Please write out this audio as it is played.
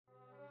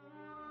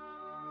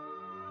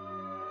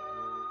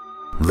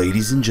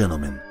Ladies and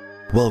gentlemen,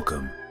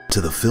 welcome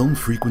to the Film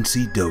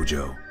Frequency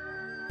Dojo.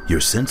 Your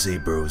Sensei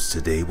Bros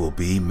today will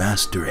be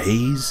Master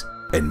Hayes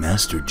and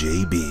Master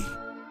JB.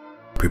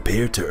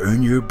 Prepare to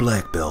earn your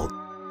black belt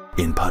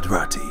in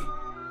Padrati.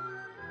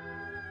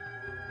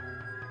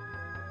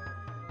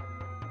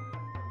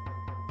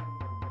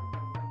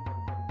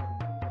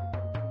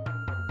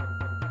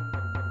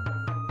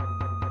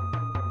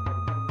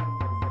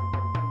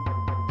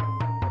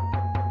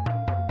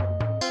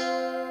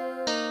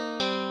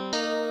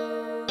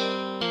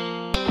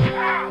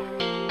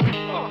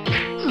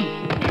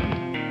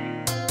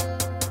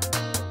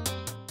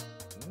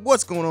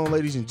 What's going on,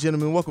 ladies and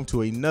gentlemen? Welcome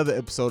to another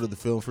episode of the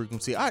Film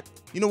Frequency.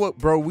 You know what,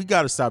 bro? We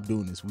got to stop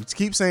doing this. We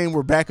keep saying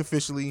we're back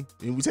officially,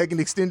 and we take an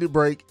extended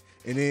break,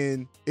 and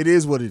then it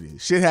is what it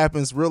is. Shit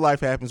happens. Real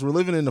life happens. We're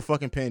living in the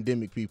fucking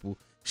pandemic, people.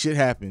 Shit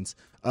happens.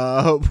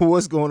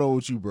 What's going on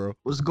with you, bro?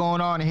 What's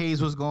going on,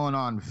 Hayes? What's going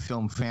on,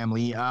 film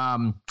family?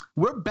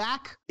 We're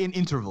back in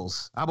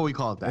intervals. How about we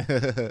call it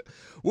that?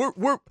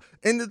 we're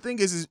and the thing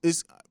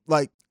is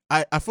like,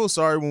 I feel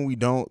sorry when we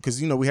don't,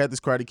 because, you know, we had this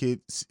Karate Kid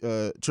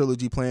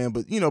trilogy planned,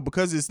 but, you know,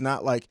 because it's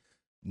not like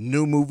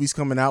new movies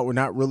coming out, we're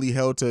not really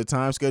held to a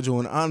time schedule.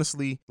 And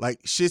honestly, like,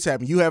 shit's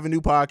happening. You have a new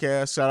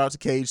podcast. Shout out to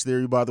Cage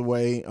Theory, by the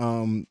way,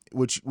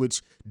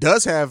 which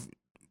does have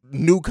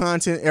new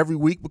content every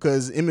week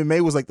because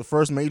MMA was like the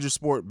first major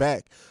sport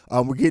back.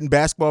 We're getting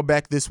basketball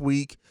back this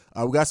week.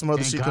 We got some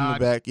other shit coming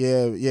back.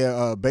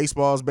 Yeah.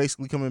 Baseball is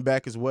basically coming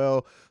back as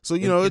well. So,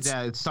 you know, it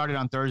started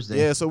on Thursday.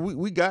 Yeah, so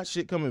we got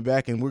shit coming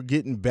back, and we're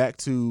getting back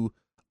to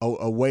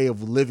a way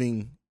of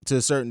living to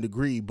a certain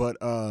degree. But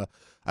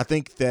I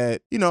think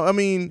that, you know, I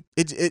mean,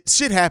 it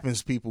shit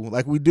happens, people.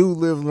 Like, we do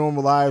live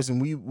normal lives,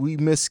 and we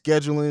miss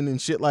scheduling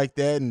and shit like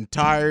that, and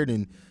tired,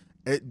 and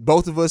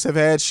both of us have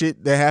had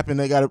shit that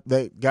happened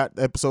that got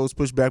episodes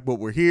pushed back, but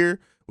we're here.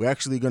 We're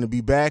actually going to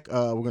be back.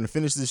 We're going to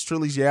finish this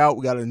trilogy out.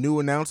 We got a new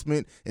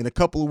announcement in a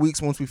couple of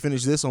weeks once we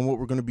finish this on what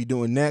we're going to be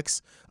doing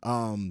next.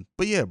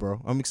 But yeah, bro,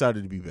 I'm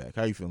excited to be back.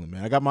 How you feeling,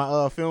 man? I got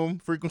my Film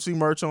Frequency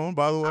merch on,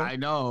 by the way. I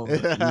know.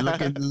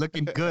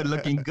 looking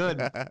good.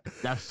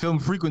 That Film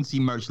Frequency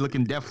merch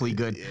looking definitely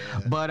good. Yeah.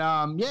 But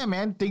yeah,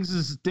 man, things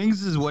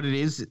is what it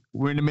is.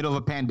 We're in the middle of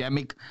a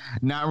pandemic.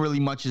 Not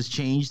really much has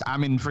changed.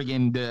 I'm in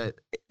friggin' the,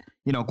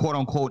 you know, quote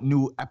unquote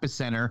new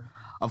epicenter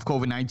of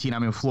COVID-19.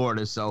 I'm in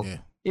Florida, so yeah.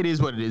 It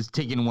is what it is,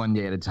 taking one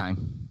day at a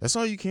time. That's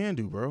all you can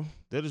do, bro.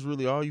 That is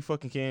really all you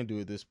fucking can do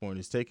at this point,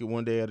 is take it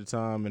one day at a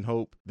time and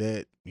hope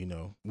that, you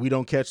know, we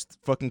don't catch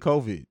fucking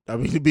COVID. I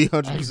mean, to be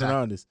 100%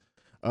 honest.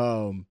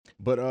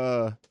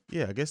 But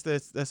yeah, I guess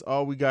that's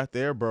all we got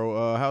there,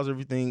 bro. How's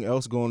everything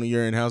else going on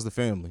your end? How's the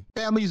family?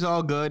 Family's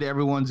all good.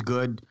 Everyone's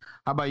good.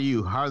 How about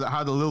you? How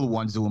are the little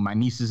ones doing? My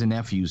nieces and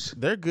nephews.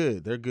 They're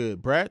good. They're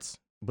good. Brats,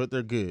 but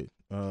they're good.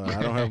 I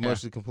don't have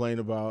much to complain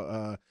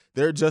about.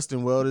 They're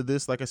adjusting well to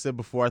this. Like I said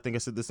before, I think I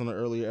said this on an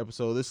earlier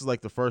episode. This is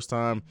like the first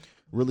time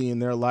really in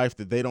their life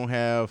that they don't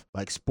have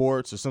like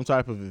sports or some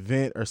type of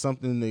event or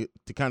something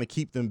to kind of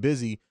keep them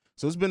busy.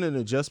 So it's been an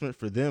adjustment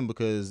for them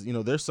because, you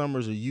know, their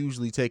summers are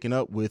usually taken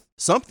up with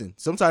some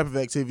type of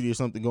activity or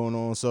something going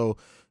on. So,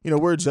 you know,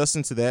 we're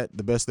adjusting to that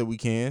the best that we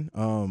can.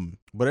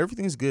 But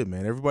everything's good,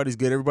 man. Everybody's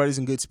good. Everybody's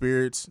in good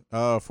spirits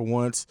for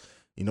once.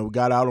 You know, we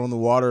got out on the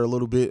water a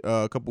little bit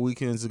a couple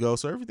weekends ago,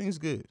 so everything's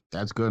good.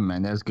 That's good,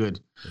 man. That's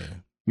good. Yeah.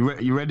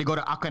 You ready to go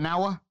to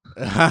Okinawa?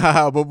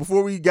 But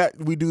before we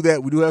do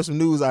that, we do have some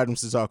news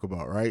items to talk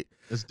about, right?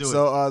 Let's do it.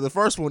 So the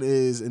first one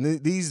is,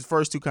 and these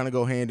first two kind of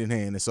go hand in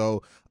hand. And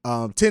so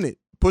Tenet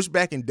pushed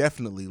back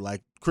indefinitely.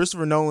 Like,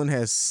 Christopher Nolan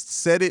has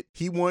said it.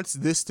 He wants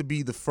this to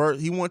be the first.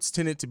 He wants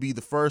Tenet to be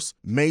the first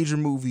major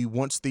movie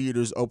once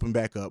theaters open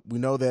back up. We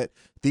know that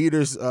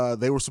theaters,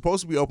 they were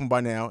supposed to be open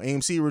by now.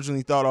 AMC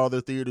originally thought all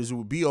their theaters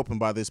would be open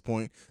by this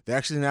point. They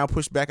actually now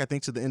pushed back, I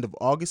think, to the end of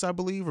August, I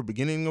believe, or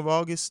beginning of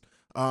August.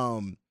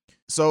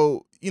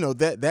 So, you know,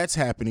 that's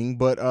happening.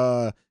 But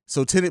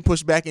so Tenet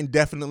pushed back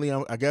indefinitely.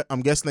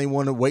 I'm guessing they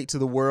want to wait to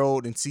the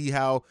world and see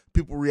how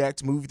people react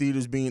to movie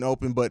theaters being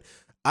open. But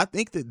I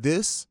think that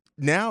this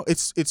now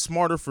it's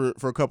smarter for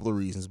a couple of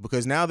reasons,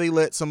 because now they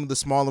let some of the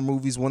smaller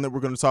movies, one that we're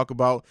going to talk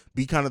about,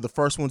 be kind of the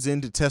first ones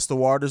in to test the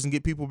waters and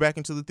get people back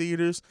into the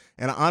theaters.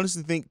 And I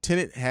honestly think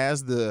Tenet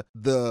has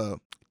the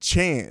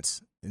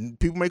chance, and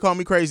people may call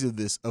me crazy of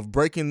this, of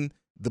breaking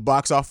the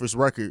box office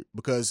record,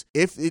 because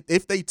if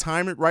they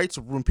time it right,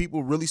 so when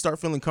people really start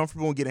feeling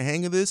comfortable and get a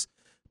hang of this,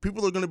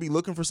 people are going to be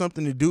looking for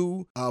something to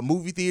do.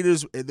 Movie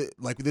theaters,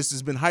 like, this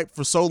has been hyped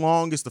for so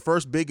long. It's the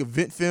first big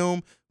event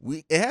film.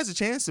 It has a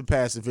chance to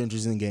pass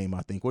Avengers Endgame,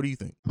 I think. What do you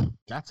think?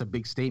 That's a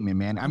big statement,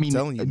 man. I I'm mean,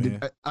 telling you,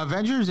 man.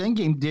 Avengers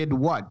Endgame did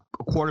what?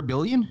 $250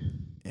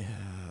 million?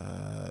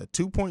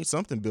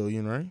 2-point-something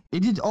billion, right? It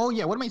did. Oh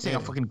yeah, what am I saying? A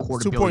fucking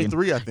quarter 2.3, billion.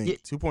 2.3, I think. Yeah,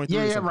 2.3.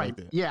 Yeah, right.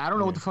 Like yeah, I don't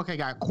know what the fuck I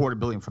got $250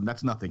 million from.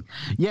 That's nothing.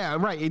 Yeah,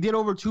 right. It did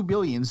over $2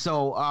 billion.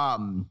 So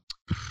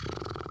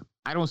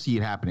I don't see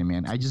it happening,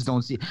 man. I just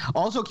don't see it.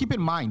 Also, keep in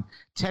mind,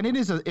 Tenet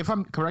is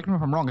correct me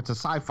if I'm wrong, it's a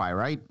sci-fi,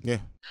 right? Yeah.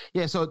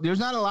 Yeah, so there's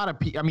not a lot of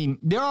I mean,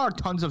 there are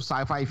tons of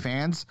sci-fi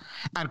fans,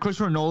 and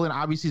Christopher Nolan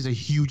obviously is a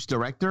huge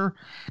director.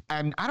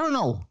 And I don't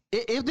know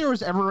if there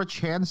was ever a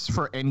chance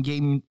for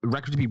Endgame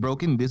record to be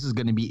broken, this is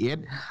going to be it.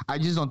 I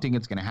just don't think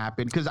it's going to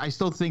happen because I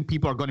still think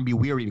people are going to be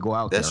weary to go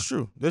out there. That's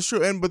true. That's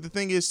true. And but the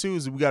thing is too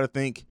is we got to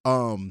think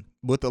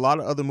with a lot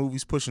of other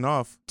movies pushing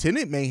off,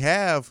 Tenet may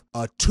have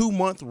a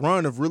 2-month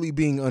run of really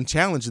being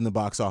unchallenged in the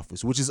box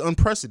office, which is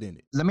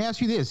unprecedented. Let me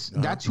ask you this: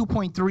 that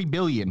 2.3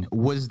 billion,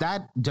 was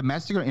that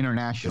domestic or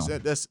international?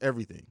 That's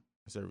everything.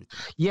 That's everything.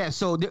 Yeah,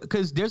 so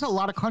because there's a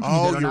lot of countries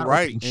that are not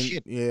right. opening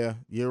shit. Yeah,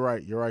 you're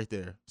right. You're right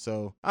there.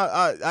 So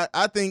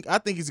I think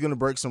he's gonna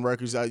break some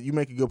records. You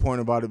make a good point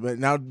about it, but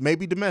now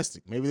maybe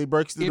domestic. Maybe they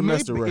break the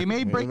domestic record. It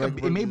may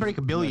break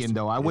a billion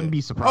though. I wouldn't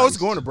be surprised. Oh, it's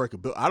going to break a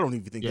billion. I don't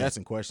even think that's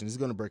in question. It's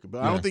going to break a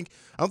billion. Yeah.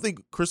 I don't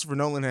think Christopher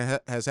Nolan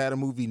has had a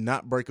movie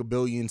not break a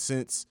billion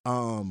since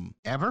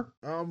ever.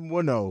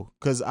 Well, no,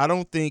 because I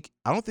don't think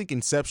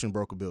Inception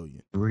broke a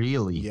billion.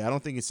 Really? Yeah, I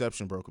don't think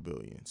Inception broke a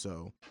billion.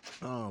 So,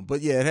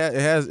 but yeah,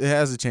 it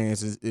has a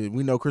chance.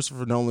 We know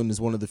Christopher Nolan is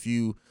one of the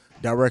few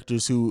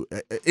directors who,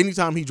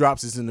 anytime he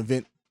drops, is an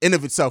event in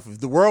of itself. If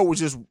the world was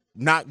just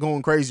not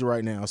going crazy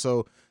right now,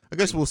 so I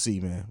guess we'll see,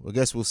 man. I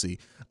guess we'll see.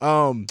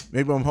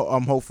 Maybe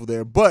I'm hopeful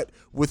there. But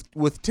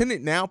with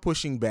Tenet now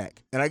pushing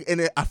back,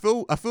 and I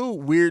feel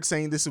weird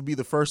saying this will be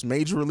the first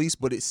major release,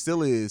 but it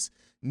still is.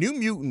 New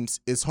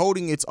Mutants is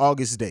holding its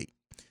August date,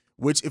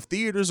 which if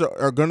theaters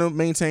are going to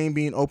maintain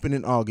being open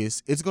in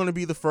August, it's going to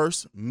be the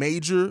first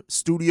major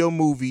studio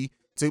movie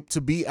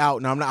to be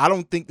out. Now, I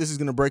don't think this is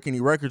going to break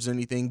any records or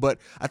anything, but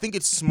I think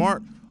it's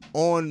smart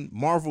on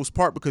Marvel's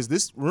part because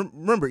this,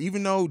 remember,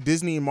 even though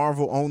Disney and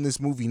Marvel own this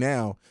movie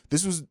now,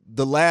 this was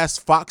the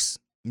last Fox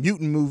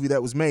mutant movie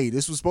that was made.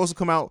 This was supposed to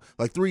come out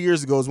like 3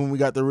 years ago is when we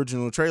got the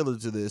original trailer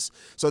to this.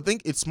 So I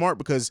think it's smart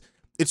because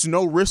it's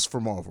no risk for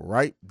Marvel,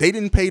 right? They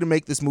didn't pay to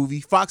make this movie.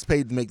 Fox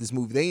paid to make this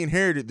movie. They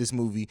inherited this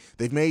movie.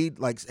 They've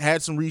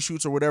had some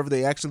reshoots or whatever.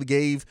 They actually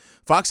gave,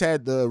 Fox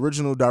had the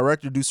original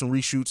director do some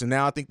reshoots, and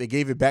now I think they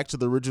gave it back to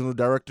the original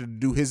director to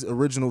do his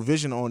original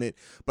vision on it.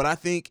 But I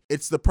think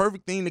it's the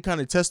perfect thing to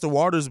kind of test the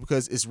waters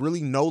because it's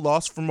really no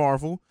loss for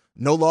Marvel,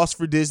 no loss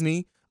for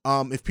Disney.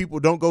 If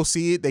people don't go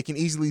see it, they can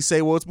easily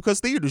say, well, it's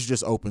because theaters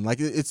just open. Like,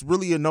 it's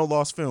really a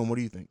no-loss film. What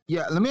do you think?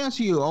 Yeah, let me ask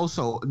you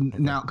also,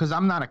 now, because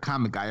I'm not a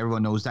comic guy.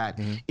 Everyone knows that.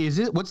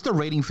 Mm-hmm. What's the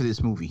rating for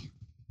this movie?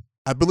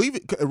 I believe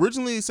it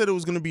originally they said it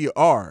was going to be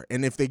R,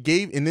 and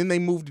then they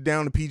moved it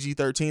down to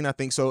PG-13, I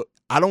think. So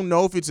I don't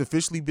know if it's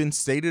officially been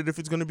stated if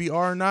it's going to be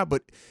R or not,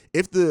 but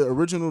if the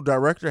original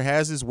director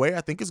has his way,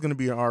 I think it's going to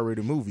be an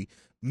R-rated movie.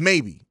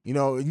 Maybe,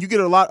 and you get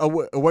a lot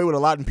away with a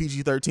lot in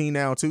PG-13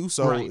 now too,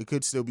 so It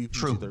could still be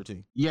PG-13.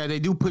 True. Yeah, they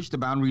do push the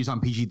boundaries on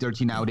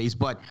PG-13 nowadays,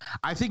 but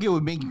I think it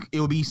would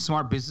be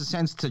smart business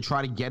sense to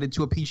try to get it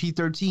to a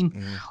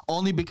PG-13,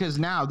 only because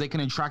now they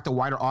can attract a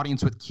wider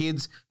audience with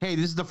kids. Hey,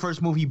 this is the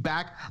first movie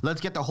back. Let's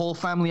get the whole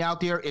family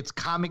out there. It's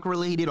comic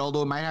related,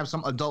 although it might have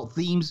some adult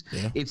themes.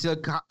 Yeah. It's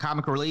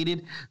comic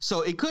related,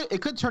 so it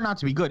could turn out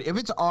to be good. If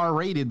it's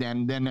R-rated,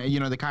 then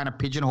the kind of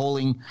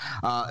pigeonholing,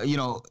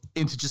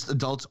 into just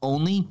adults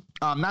only.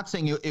 I'm not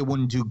saying it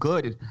wouldn't do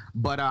good,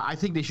 but I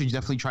think they should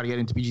definitely try to get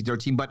into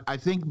PG-13. But I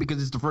think because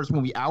it's the first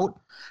movie out,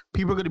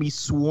 people are going to be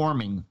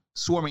swarming.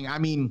 I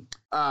mean,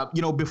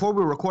 before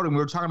we were recording, we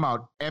were talking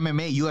about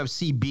MMA,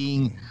 UFC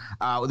being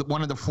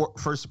one of the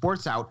first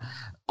sports out.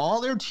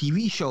 All their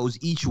TV shows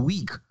each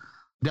week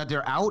that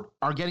they're out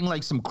are getting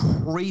like some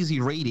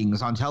crazy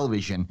ratings on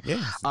television.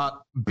 Yes.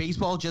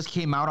 Baseball just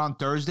came out on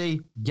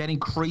Thursday, getting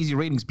crazy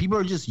ratings. People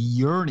are just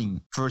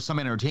yearning for some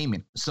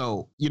entertainment.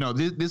 So,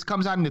 this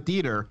comes out in the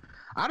theater.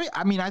 I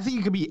think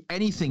it could be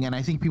anything, and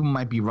I think people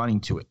might be running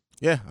to it.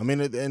 Yeah, I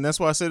mean, and that's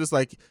why I said it's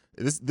like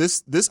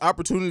this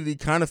opportunity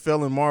kind of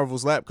fell in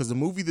Marvel's lap because the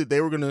movie that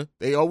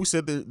they always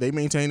said that they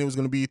maintained it was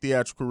going to be a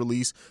theatrical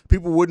release.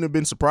 People wouldn't have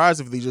been surprised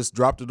if they just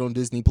dropped it on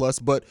Disney Plus,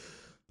 but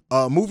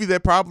a movie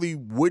that probably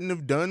wouldn't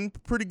have done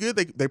pretty good.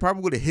 They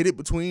probably would have hit it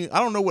between. I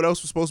don't know what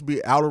else was supposed to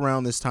be out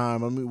around this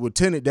time. I mean, with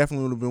Tenet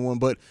definitely would have been one,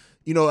 but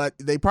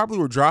they probably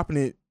were dropping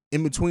it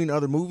in between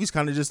other movies,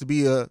 kind of just to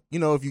be if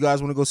you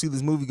guys want to go see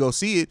this movie, go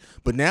see it.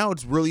 But now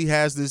it's really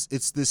has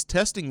this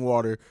testing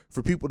water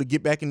for people to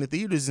get back in the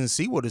theaters and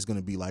see what it's going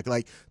to be like.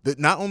 Like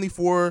not only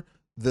for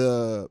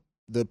the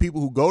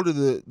people who go to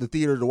the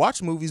theater to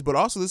watch movies, but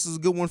also this is a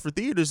good one for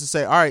theaters to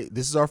say, all right,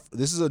 this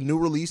is a new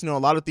release. A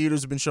lot of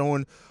theaters have been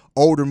showing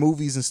older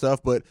movies and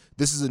stuff, but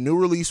this is a new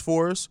release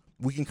for us.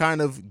 We can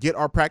kind of get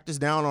our practice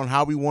down on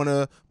how we want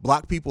to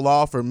block people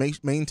off or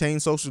maintain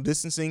social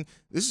distancing.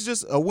 This is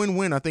just a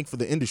win-win, I think, for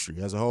the industry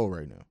as a whole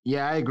right now.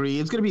 Yeah, I agree.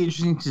 It's going to be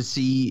interesting to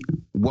see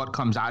what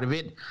comes out of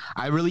it.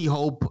 I really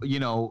hope,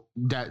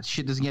 that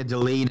shit doesn't get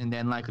delayed and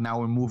then now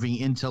we're moving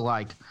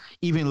into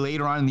even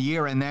later on in the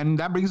year. And then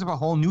that brings up a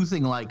whole new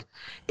thing.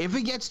 If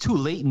it gets too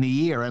late in the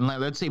year and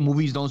let's say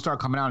movies don't start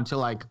coming out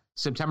until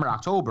September,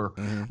 October,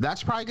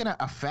 that's probably going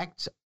to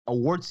affect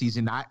award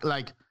season.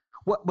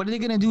 What are they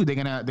gonna do? They're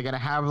gonna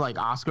have like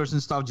Oscars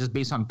and stuff just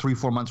based on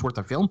 3-4 months worth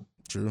of film?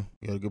 True.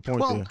 You got a good point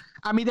Well, there.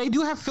 I mean, they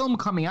do have film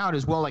coming out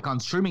as well, like on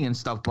streaming and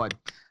stuff, but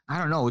I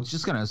don't know. It's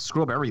just gonna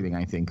screw up everything,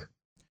 I think.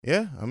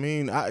 Yeah, I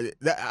mean, I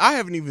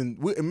haven't even.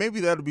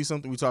 Maybe that'll be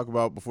something we talk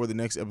about before the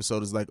next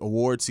episode is like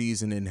award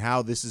season and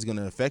how this is going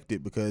to affect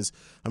it. Because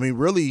I mean,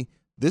 really,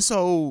 this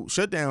whole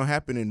shutdown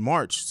happened in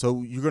March,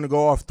 so you're going to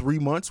go off 3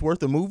 months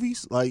worth of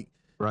movies. Like,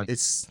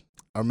 Right.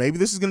 Or maybe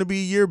this is going to be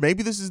a year.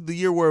 Maybe this is the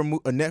year where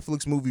a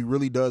Netflix movie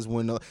really does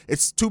win.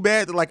 It's too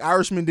bad that like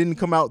Irishman didn't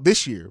come out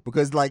this year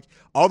because like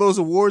all those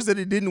awards that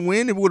it didn't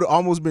win, it would have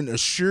almost been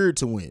assured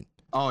to win.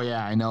 Oh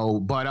yeah, I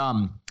know, but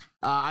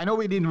I know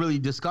we didn't really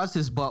discuss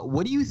this, but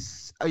what do you?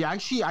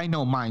 Actually, I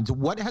know mine.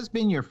 What has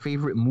been your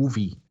favorite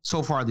movie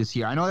so far this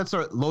year? I know that's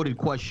a loaded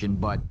question,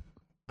 but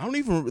I don't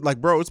even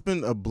like, bro. It's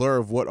been a blur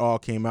of what all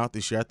came out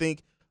this year. I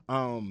think,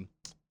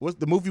 what's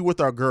the movie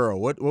with our girl?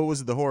 What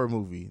was the horror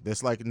movie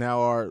that's like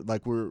now our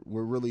like we're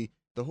really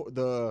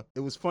the it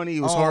was funny.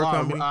 It was horror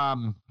comedy.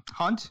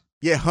 Hunt.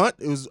 Yeah, Hunt.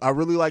 It was. I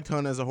really liked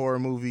Hunt as a horror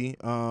movie.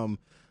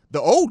 The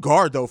Old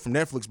Guard though from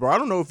Netflix, bro. I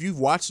don't know if you've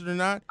watched it or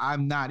not.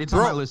 I'm not. It's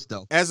Bro, on my list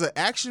though. As an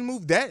action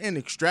movie, that and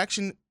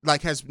Extraction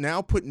like has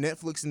now put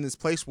Netflix in this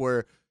place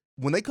where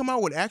when they come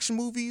out with action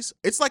movies,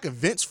 it's like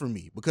events for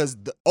me because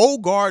the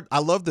Old Guard, I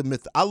love the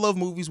myth. I love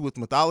movies with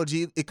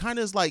mythology. It kind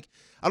of is like,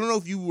 I don't know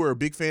if you were a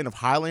big fan of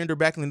Highlander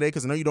back in the day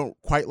because I know you don't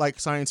quite like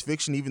science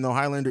fiction, even though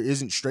Highlander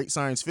isn't straight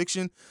science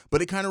fiction,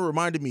 but it kind of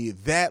reminded me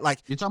of that.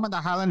 Like, You're talking about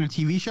the Highlander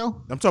TV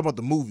show? I'm talking about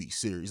the movie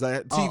series,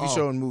 like TV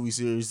show and movie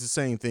series, the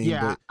same thing.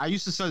 Yeah, but I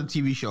used to start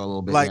the TV show a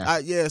little bit.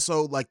 like, yeah.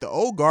 so like the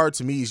Old Guard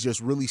to me is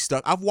just really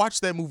stuck. I've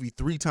watched that movie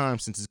 3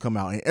 times since it's come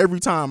out, and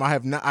every time I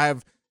have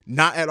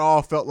not at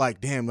all felt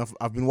like, damn,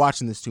 I've been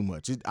watching this too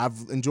much. I've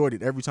enjoyed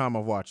it every time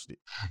I've watched it.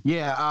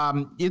 Yeah,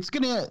 it's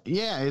gonna.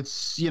 Yeah,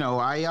 it's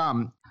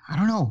I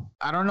don't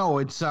know.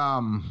 It's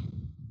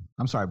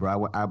I'm sorry,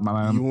 bro.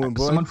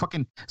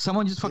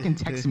 Someone just fucking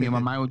texted me, and my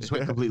mind just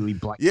went completely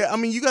blank. Yeah, I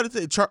mean, you got to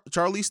think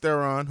Charlize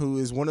Theron, who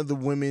is one of the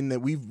women that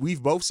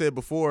we've both said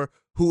before,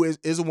 who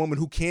is a woman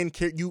who can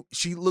carry you.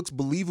 She looks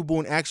believable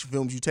in action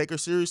films. You take her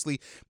seriously.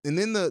 And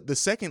then the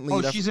second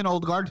lead. Oh, she's in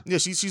Old Guard. Yeah,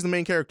 she's the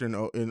main character in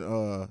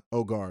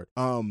Old Guard.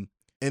 And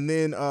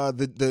then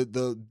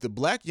the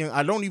black young,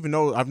 I don't even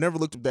know, I've never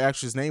looked up the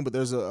actress' name, but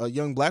there's a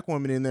young black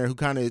woman in there who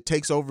kind of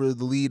takes over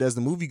the lead as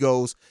the movie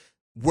goes.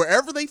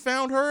 Wherever they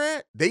found her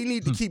at, they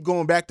need to keep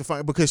going back to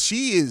find, because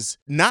she is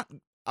not,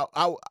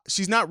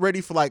 she's not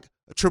ready for like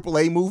a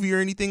AAA movie or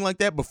anything like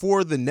that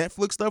before the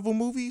Netflix level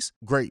movies.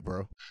 Great,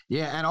 bro.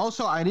 Yeah, and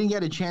also I didn't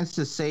get a chance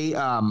to say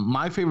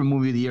my favorite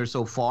movie of the year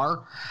so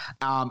far,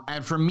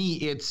 and for me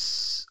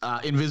it's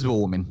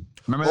Invisible Woman.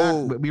 Remember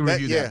that? We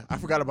reviewed that. Yeah, I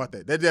forgot about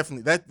that. That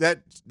definitely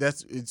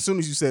that's as soon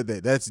as you said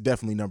that, that's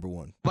definitely number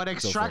one. But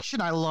Extraction,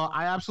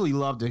 I absolutely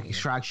loved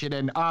Extraction,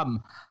 and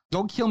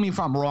don't kill me if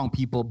I'm wrong,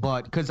 people,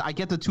 but because I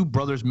get the two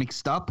brothers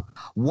mixed up.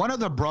 One of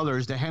the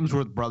brothers, the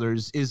Hemsworth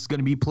brothers, is going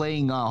to be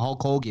playing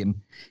Hulk Hogan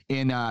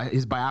in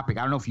his biopic.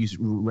 I don't know if you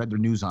read the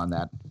news on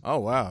that. Oh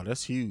wow,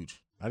 that's huge.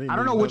 I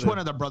don't know which one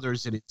of the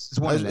brothers it is. It's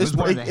one of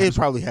them. It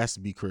probably has to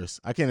be Chris.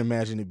 I can't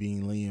imagine it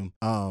being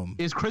Liam.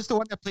 Is Chris the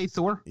one that played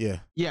Thor? Yeah.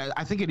 Yeah,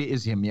 I think it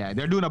is him. Yeah,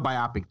 they're doing a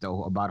biopic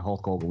though about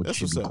Hulk Hogan, which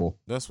should be cool.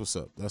 That's what's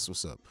up.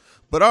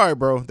 But all right,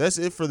 bro. That's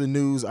it for the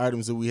news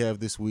items that we have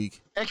this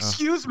week.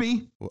 Excuse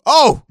me.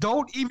 Oh,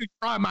 don't even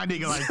try my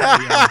nigga like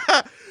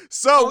that.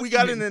 So we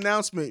got an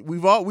announcement.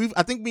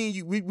 I think me and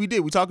you, we did.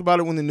 We talked about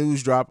it when the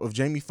news dropped of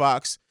Jamie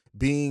Foxx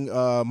being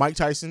Mike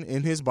Tyson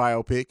in his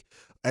biopic.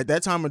 At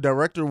that time, a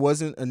director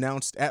wasn't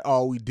announced at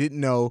all. We didn't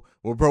know.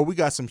 Well, bro, we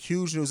got some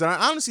huge news. And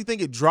I honestly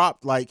think it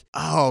dropped like,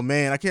 oh,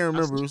 man, I can't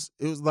remember.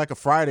 It was like a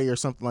Friday or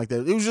something like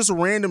that. It was just a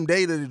random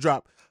day that it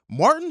dropped.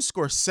 Martin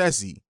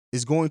Scorsese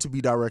is going to be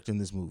directing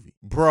this movie.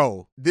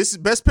 Bro, this is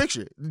Best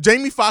Picture.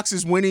 Jamie Foxx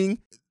is winning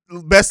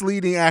Best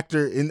Leading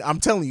Actor, and I'm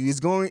telling you, it's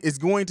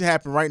going to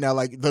happen right now.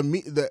 Like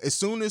as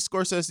soon as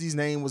Scorsese's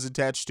name was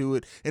attached to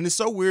it, and it's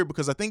so weird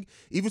because I think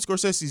even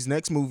Scorsese's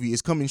next movie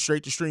is coming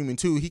straight to streaming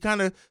too. He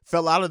kind of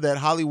fell out of that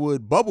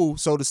Hollywood bubble,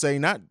 so to say,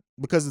 not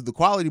because of the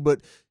quality,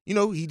 but he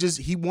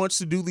wants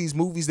to do these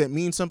movies that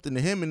mean something to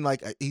him, and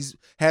like he's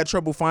had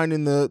trouble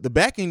finding the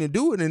backing to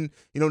do it, and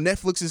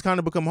Netflix has kind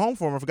of become home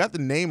for him. I forgot the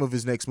name of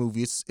his next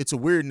movie. It's a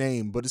weird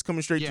name, but it's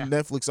coming straight to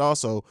Netflix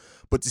also.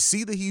 But to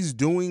see that he's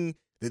doing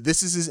that,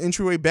 this is his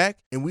entryway back,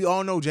 and we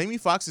all know Jamie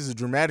Foxx is a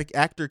dramatic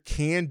actor,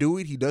 can do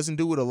it. He doesn't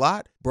do it a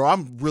lot. Bro,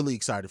 I'm really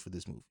excited for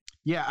this movie.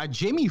 Yeah,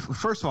 Jamie,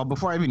 first of all,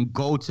 before I even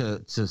go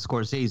to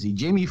Scorsese,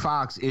 Jamie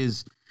Foxx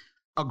is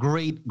a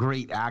great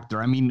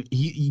actor. I mean,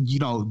 he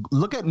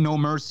look at No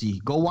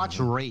Mercy. Go watch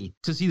Ray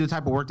to see the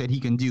type of work that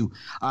he can do.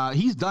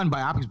 He's done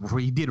biopics before.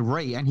 He did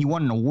Ray, and he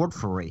won an award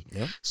for Ray.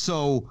 Yeah.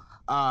 So,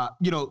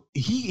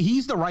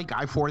 he's the right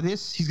guy for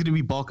this. He's going to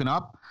be bulking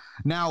up.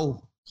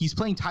 Now, he's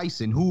playing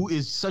Tyson, who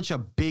is such a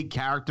big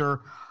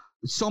character,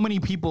 so many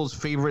people's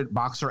favorite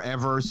boxer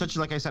ever,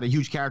 like I said, a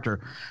huge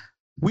character.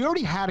 We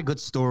already had a good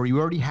story. We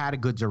already had a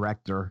good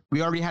director.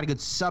 We already had a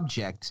good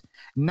subject.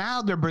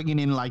 Now they're bringing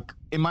in like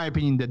in my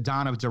opinion, the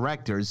dawn of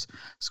directors.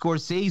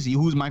 Scorsese,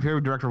 who's my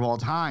favorite director of all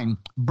time,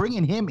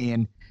 bringing him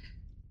in.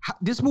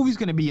 This movie's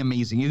going to be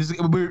amazing.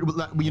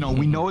 We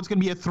know it's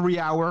going to be a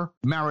 3-hour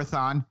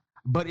marathon,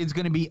 but it's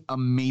going to be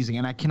amazing.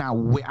 And I cannot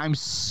wait. I'm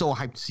so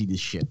hyped to see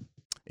this shit.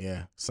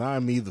 Yeah,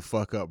 sign me the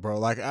fuck up, bro.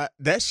 Like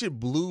that shit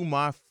blew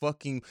my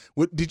fucking.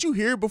 What did you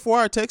hear it before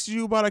I texted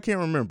you about it? I can't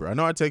remember. I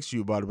know I texted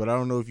you about it, but I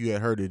don't know if you had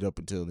heard it up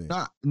until then.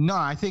 No,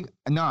 I think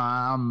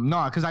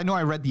no, because I know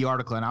I read the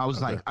article and I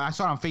was like, I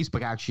saw it on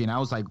Facebook actually, and I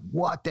was like,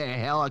 what the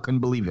hell? I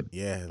couldn't believe it.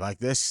 Yeah, like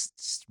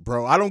this,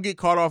 bro. I don't get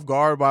caught off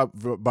guard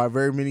by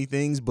very many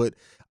things, but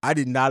I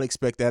did not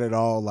expect that at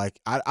all.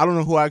 Like I don't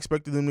know who I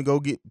expected them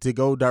to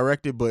go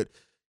direct it, but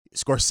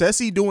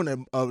Scorsese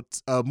doing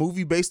a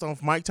movie based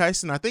off Mike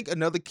Tyson. I think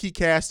another key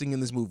casting in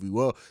this movie.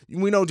 Well,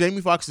 we know Jamie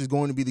Foxx is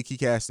going to be the key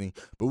casting,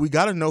 but we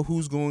got to know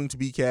who's going to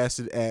be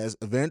casted as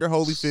Evander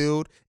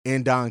Holyfield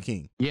and Don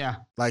King. Yeah,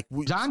 like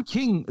Don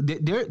King.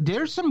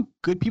 There's some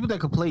good people that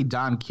could play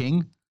Don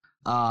King.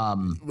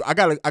 I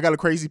got a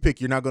crazy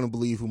pick. You're not going to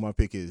believe who my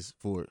pick is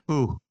for it.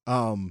 Who?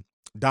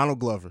 Donald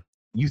Glover.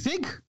 You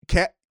think?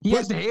 He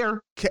has the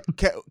hair.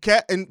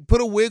 Cat, and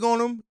put a wig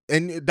on him.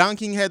 And Don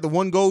King had the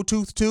one gold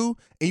tooth too.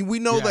 And we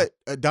know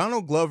that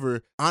Donald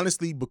Glover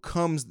honestly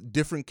becomes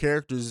different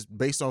characters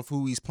based off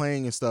who he's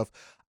playing and stuff.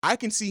 I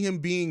can see him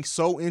being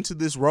so into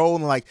this role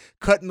and like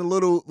cutting the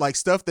little like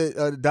stuff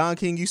that Don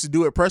King used to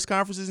do at press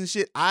conferences and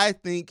shit. I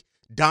think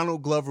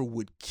Donald Glover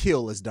would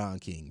kill as Don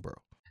King, bro.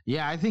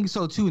 Yeah, I think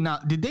so too. Now,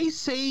 did they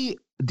say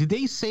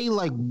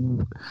like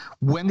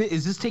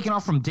is this taken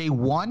off from day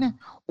one,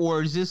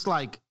 or is this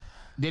like?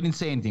 They didn't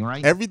say anything,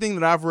 right? Everything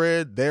that I've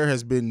read, there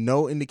has been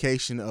no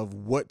indication of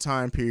what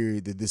time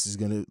period that this is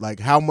going to, like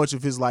how much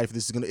of his life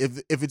this is going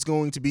to, if it's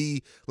going to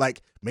be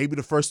like maybe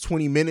the first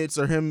 20 minutes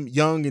are him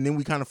young and then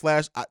we kind of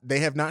flash. They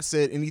have not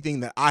said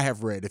anything that I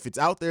have read. If it's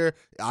out there,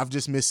 I've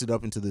just missed it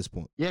up until this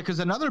point. Yeah, because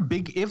another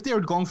big, if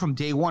they're going from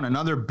day one,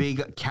 another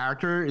big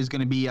character is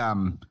going to be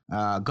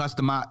Gus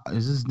D'Amato.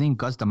 Is his name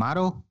Gus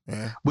D'Amato?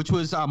 Yeah. Which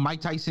was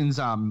Mike Tyson's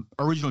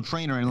original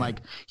trainer. And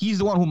like, he's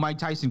the one who Mike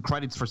Tyson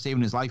credits for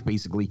saving his life,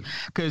 basically.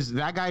 Because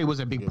that guy was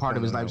a big part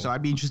of his life. So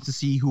I'd be interested to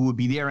see who would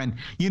be there. And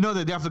they're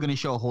definitely going to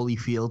show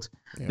Holyfield.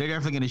 Yeah. They're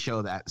definitely going to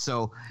show that.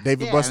 So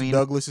David Buster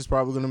Douglas is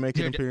probably going to make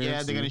an appearance.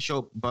 Yeah, they're going to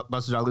show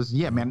Buster Douglas.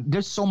 Yeah, man.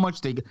 There's so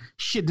much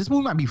shit, this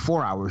movie might be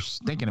 4 hours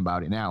thinking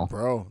about it now.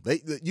 Bro,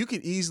 this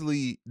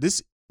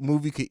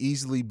movie could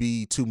easily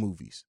be 2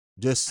 movies.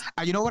 Just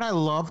you know what I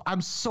love?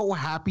 I'm so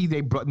happy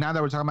now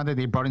that we're talking about that,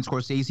 they brought in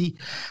Scorsese,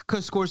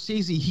 because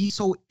Scorsese, he's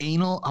so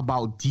anal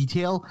about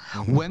detail.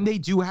 Mm-hmm. When they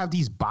do have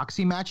these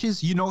boxing matches,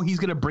 he's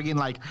gonna bring in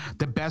like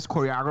the best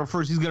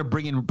choreographers. He's gonna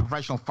bring in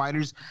professional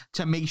fighters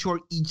to make sure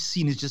each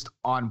scene is just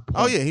on point.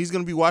 Oh yeah, he's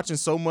gonna be watching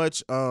so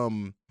much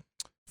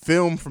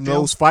film from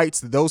those fights.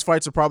 Those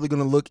fights are probably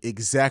going to look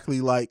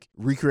exactly like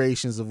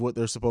recreations of what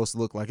they're supposed to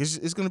look like.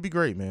 It's going to be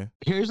great, man.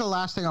 Here's the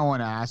last thing I want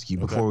to ask you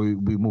before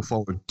we move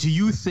forward. Do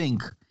you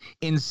think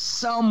in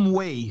some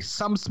way,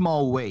 some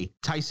small way,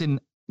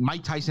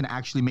 Mike Tyson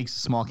actually makes a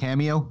small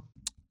cameo?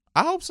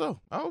 I hope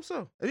so.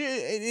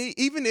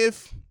 Even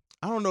if,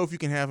 I don't know if you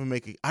can have him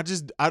make it.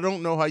 I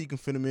don't know how you can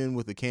fit him in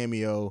with a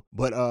cameo,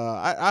 but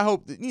I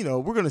hope that,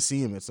 we're going to see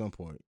him at some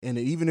point. And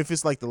even if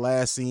it's like the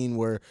last scene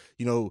where,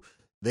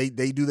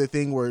 They do the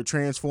thing where it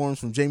transforms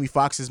from Jamie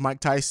Foxx's Mike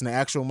Tyson to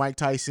actual Mike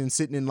Tyson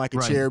sitting in like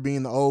a chair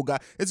being the old guy.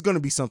 It's going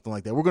to be something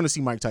like that. We're going to see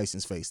Mike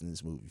Tyson's face in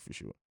this movie for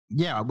sure.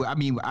 Yeah, I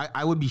mean,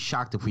 I would be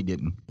shocked if we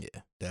didn't.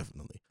 Yeah,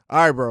 definitely. All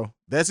right, bro.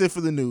 That's it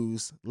for the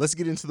news. Let's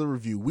get into the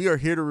review. We are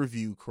here to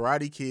review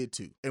Karate Kid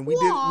 2. And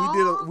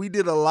we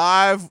did a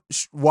live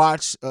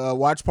watch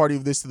party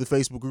of this to the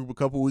Facebook group a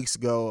couple weeks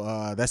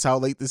ago. That's how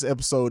late this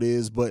episode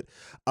is, but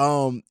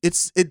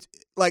it's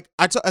like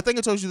I think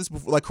I told you this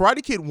before. Like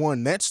Karate Kid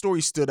 1, that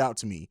story stood out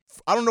to me.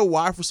 I don't know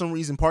why, for some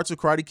reason, parts of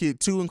Karate Kid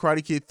 2 and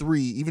Karate Kid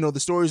 3, even though the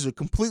stories are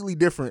completely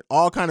different,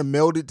 all kind of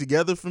melded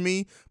together for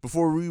me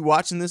before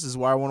rewatching this. Is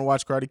why I want to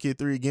watch Karate Kid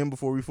 3 again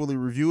before we fully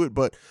review it.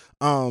 But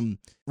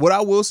what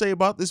I will say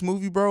about this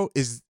movie, bro,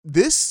 is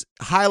this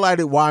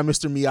highlighted why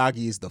Mr.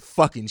 Miyagi is the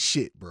fucking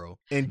shit, bro.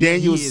 And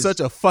Daniel is such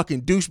a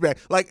fucking douchebag.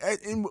 Like,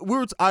 and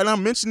I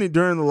mentioned it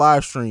during the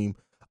live stream.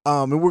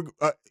 And we're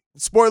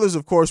spoilers,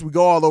 of course. We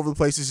go all over the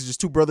place. This is just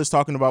two brothers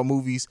talking about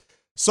movies.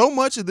 So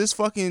much of this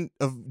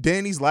of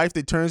Danny's life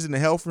that turns into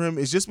hell for him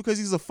is just because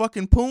he's a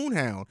fucking poon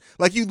hound.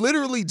 Like, you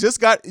literally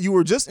you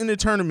were just in a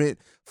tournament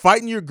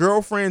fighting your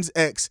girlfriend's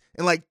ex,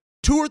 and like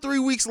 2 or 3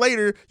 weeks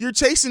later, you're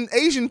chasing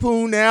Asian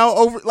poon now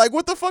over. Like,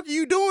 what the fuck are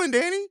you doing,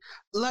 Danny?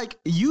 Like,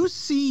 you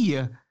see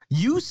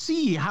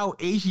how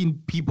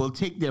Asian people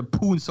take their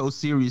poon so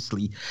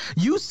seriously.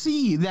 You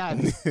see that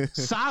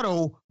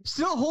Sato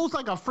still holds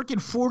like a freaking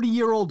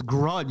 40-year-old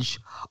grudge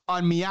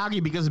on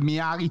Miyagi because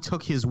Miyagi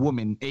took his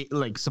woman,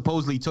 like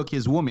supposedly took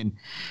his woman.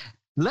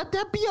 Let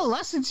that be a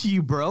lesson to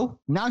you, bro.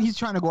 Now he's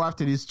trying to go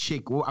after this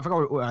chick. I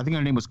think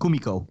her name was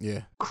Kumiko.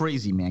 Yeah.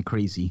 Crazy, man.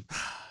 Crazy.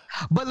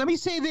 But let me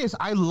say this.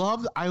 I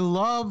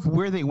love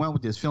where they went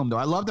with this film, though.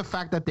 I love the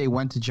fact that they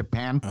went to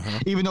Japan,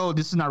 even though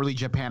this is not really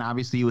Japan.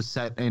 Obviously, it was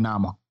set in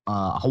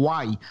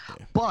Hawaii.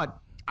 But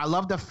I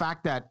love the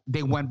fact that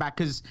they went back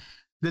because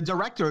the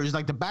directors,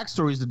 like the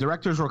backstories, the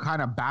directors were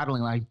kind of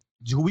battling like,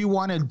 do we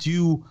want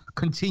to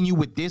continue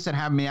with this and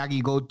have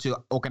Miyagi go to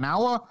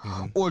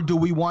Okinawa, or do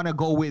we want to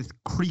go with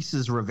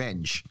Kreese's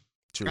revenge?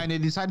 True. And they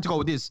decided to go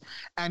with this,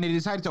 and they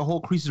decided to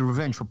hold Kreese's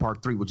revenge for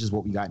part 3, which is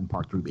what we got in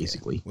part 3,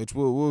 basically. Yeah, which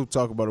we'll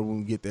talk about it when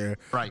we get there.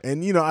 Right.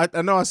 And you know, I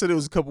know I said it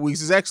was a couple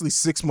weeks. It's actually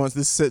 6 months.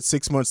 This is set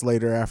 6 months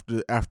later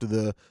after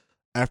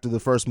the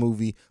first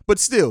movie, but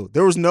still,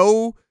 there was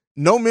no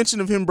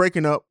mention of him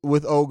breaking up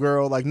with old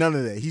girl, like none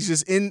of that. He's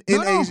just in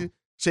Asia.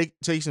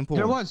 Chasing porn.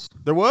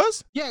 There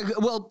was? Yeah,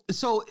 well,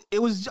 so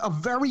it was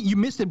you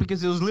missed it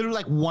because it was literally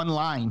like one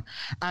line.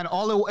 And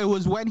it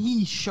was when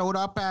he showed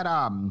up at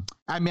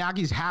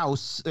Miyagi's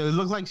house. It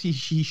looked like she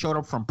showed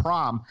up from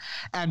prom.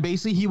 And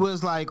basically he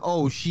was like,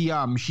 oh,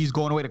 she's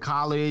going away to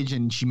college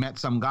and she met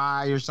some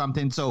guy or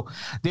something. So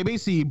they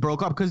basically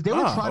broke up because they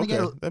were trying to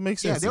get that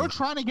makes sense. Yeah, they were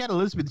trying to get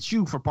Elizabeth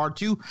Shue for part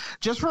 2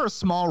 just for a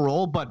small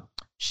role, but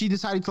she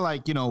decided to,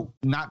 like, you know,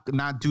 not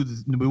do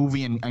the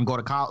movie and go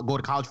to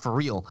college for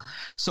real.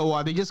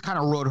 So they just kind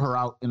of wrote her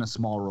out in a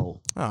small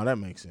role. Oh, that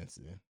makes sense.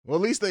 Yeah. Well,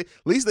 at least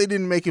they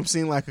didn't make him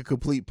seem like a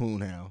complete poon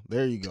hound.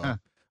 There you go.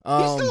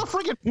 He's still a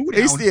freaking poon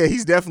hound.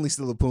 He's definitely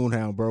still a poon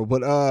hound, bro.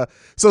 But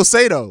so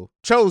Sato,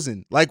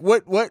 Chozen, like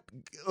what?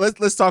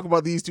 Let's talk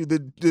about these two.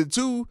 The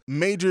two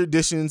major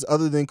additions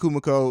other than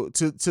Kumiko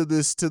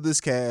to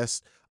this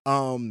cast.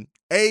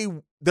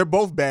 They're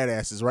both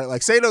badasses, right?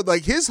 Like Sato,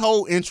 like his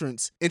whole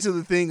entrance into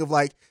the thing of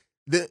like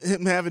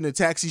him having a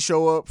taxi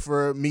show up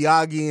for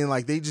Miyagi and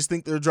like they just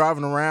think they're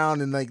driving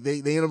around and like they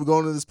end up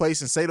going to this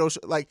place and Sato's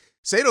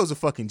a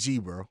fucking G,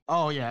 bro.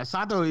 Oh yeah,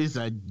 Sato is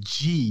a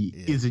G,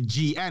 is a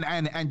G, and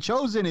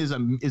Chozen is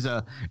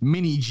a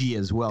mini G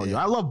as well. Yeah. Yo,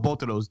 I love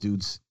both of those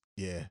dudes.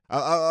 Yeah,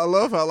 I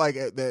love how like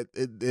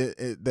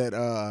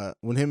that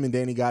when him and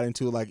Danny got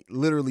into it, like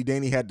literally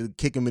Danny had to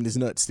kick him in his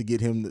nuts to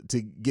get him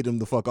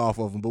the fuck off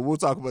of him. But we'll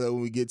talk about that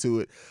when we get to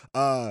it.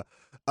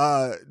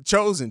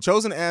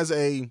 Chozen as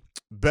a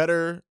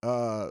better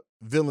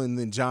villain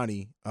than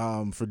Johnny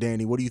for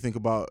Danny. What do you think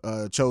about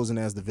Chozen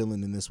as the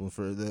villain in this one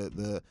for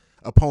the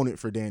opponent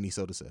for Danny,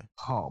 so to say?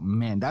 Oh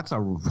man, that's a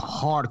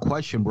hard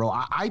question, bro.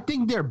 I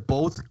think they're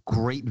both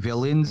great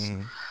villains.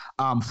 Mm-hmm.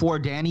 For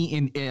Danny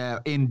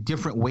in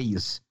different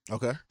ways.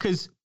 Okay.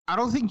 Because I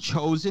don't think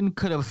Chozen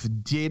could have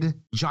did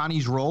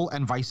Johnny's role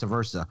and vice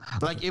versa.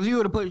 Like if you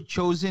would have put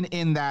Chozen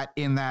in that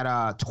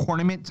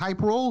tournament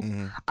type role,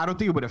 I don't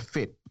think it would have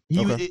fit.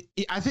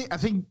 I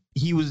think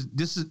he was.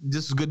 This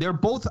is good. They're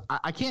both.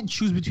 I can't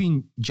choose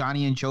between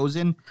Johnny and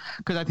Chozen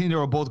because I think they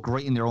were both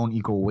great in their own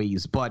equal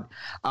ways. But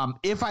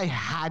if I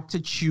had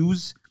to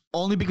choose,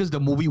 only because the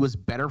movie was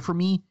better for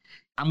me,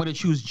 I'm going to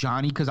choose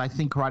Johnny because I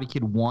think Karate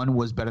Kid 1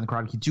 was better than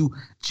Karate Kid 2,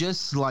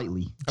 just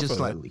slightly.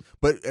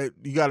 But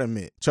you got to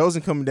admit,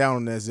 Chozen coming down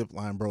on that zip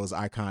line, bro, is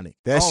iconic.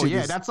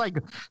 That's like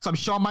some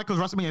Shawn Michaels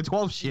WrestleMania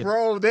 12 shit.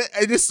 Bro,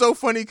 it is so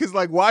funny because,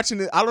 like, watching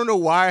it, I don't know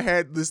why I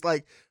had this,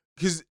 like,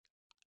 because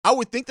I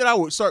would think that I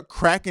would start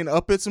cracking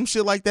up at some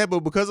shit like that,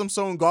 but because I'm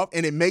so engulfed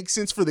and it makes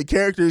sense for the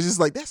character, it's just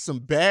like, that's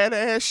some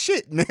badass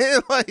shit,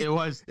 man. Like it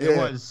was.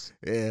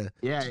 Yeah.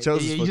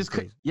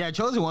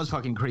 Chozen was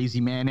fucking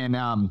crazy, man.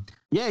 And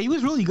yeah, he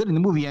was really good in the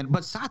movie.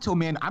 But Sato,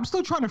 man, I'm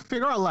still trying to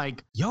figure out,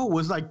 like,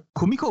 was like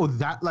Kumiko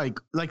that like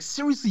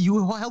seriously,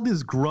 you held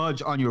this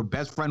grudge on your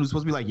best friend who's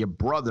supposed to be like your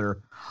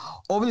brother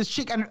over this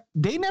chick, and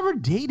they never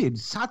dated.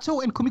 Sato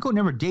and Kumiko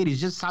never dated.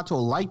 It's just Sato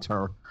liked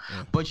her,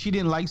 but she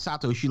didn't like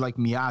Sato. She liked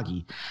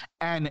Miyagi,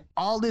 and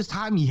all this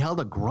time he held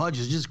a grudge.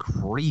 It's just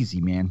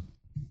crazy, man.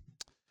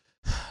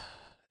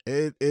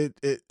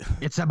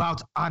 It's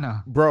about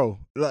honor, bro.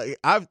 Like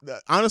I've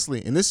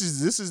honestly, and this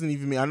isn't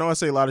even me. I know I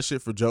say a lot of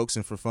shit for jokes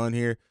and for fun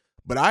here,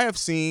 but I have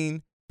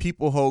seen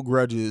people hold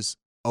grudges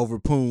over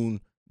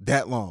Poon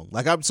that long.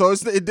 Like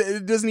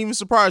it doesn't even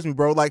surprise me,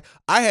 bro. Like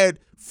I had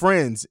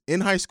friends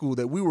in high school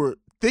that we were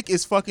thick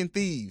as fucking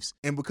thieves,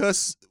 and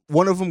because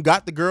one of them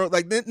got the girl,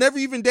 like they never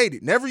even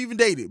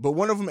dated, but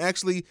one of them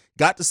actually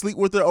got to sleep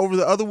with her over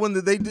the other one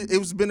that they did.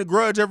 It's been a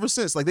grudge ever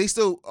since. Like they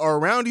still are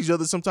around each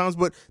other sometimes,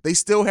 but they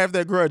still have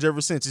that grudge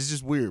ever since. It's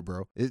just weird,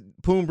 bro.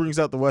 Poon brings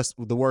out the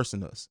worst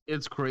in us.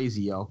 It's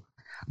crazy, yo.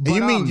 But,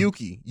 you mean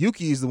Yuki?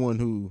 Yuki is the one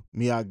who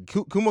Miyagi.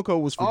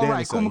 Kumiko was for Danny.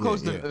 Right,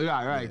 Kumiko's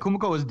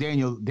Kumiko is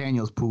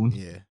Daniel's Poon.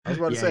 Yeah, I was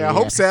about to say. I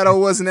hope Sato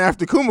wasn't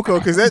after Kumiko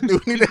because that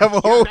dude need to have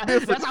a whole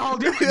different. That's a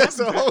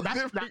whole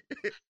different.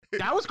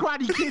 That was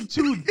Karate Kid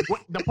 2.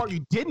 The part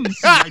you didn't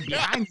see right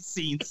behind the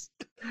scenes.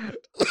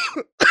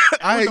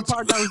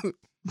 That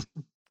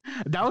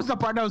was the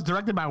part that was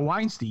directed by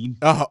Weinstein.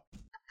 Oh.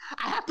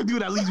 I have to do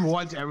it at least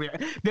once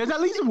there's at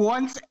least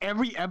once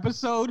every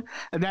episode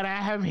that I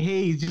have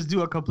Hayes just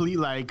do a complete,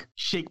 like,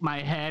 shake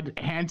my head,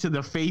 hand to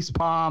the face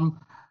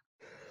palm.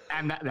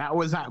 And that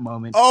was that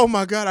moment. Oh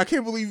my God. I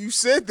can't believe you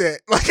said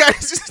that. Like,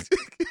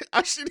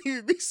 I shouldn't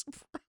even be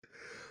surprised.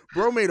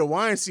 Bro made a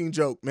Weinstein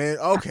joke, man.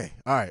 Okay.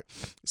 All right.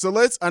 So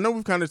I know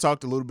we've kind of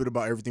talked a little bit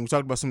about everything. We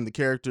talked about some of the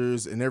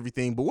characters and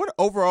everything, but what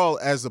overall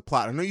as a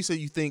plot? I know you said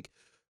you think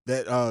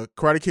that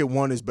Karate Kid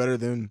 1 is better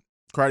than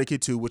Karate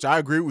Kid 2, which I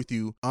agree with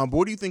you. But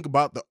what do you think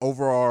about the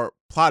overall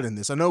plot in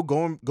this? I know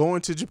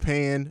going to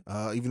Japan,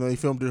 even though they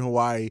filmed it in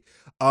Hawaii,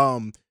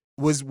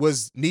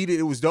 was needed.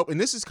 It was dope.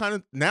 And this is kind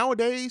of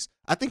nowadays,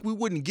 I think we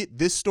wouldn't get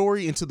this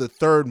story into the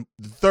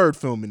third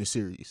film in the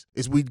series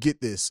is we'd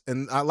get this.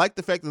 And I like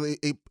the fact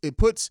that it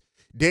puts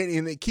Danny,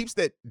 and it keeps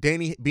that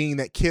Danny being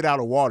that kid out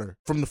of water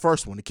from the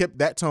first one. It kept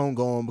that tone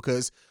going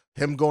because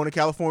him going to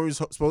California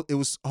it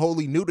was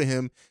wholly new to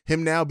him.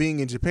 Him now being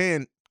in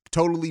Japan,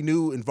 totally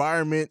new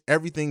environment,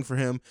 everything for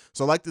him.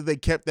 So I like that they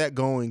kept that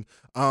going.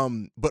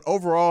 But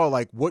overall,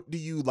 like, what do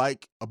you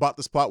like about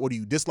this plot? What do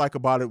you dislike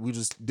about it? We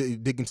just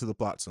dig into the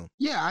plot some.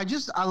 Yeah,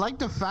 I like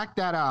the fact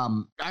that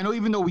I know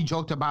even though we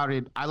joked about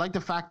it, I like the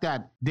fact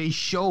that they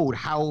showed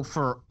how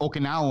for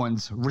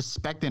Okinawans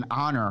respect and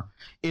honor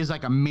is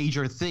like a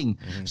major thing.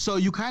 Mm-hmm. So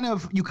you kind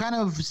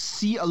of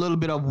see a little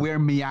bit of where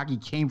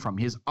Miyagi came from,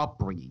 his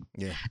upbringing.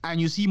 Yeah.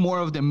 And you see more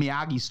of the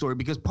Miyagi story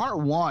because part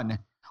 1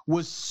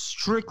 was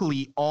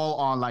strictly all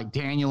on like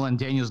Daniel and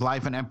Daniel's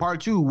life, and part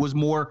 2 was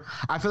more,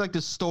 I feel like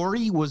the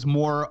story was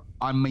more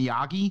on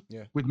Miyagi,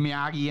 with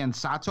Miyagi and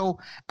Sato,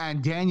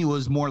 and Daniel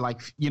was more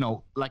like, you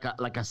know, like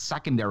a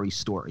secondary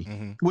story,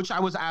 which I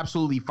was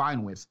absolutely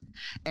fine with.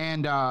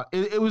 And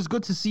it was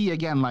good to see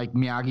again, like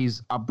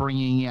Miyagi's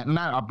upbringing, and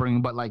not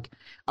upbringing, but like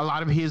a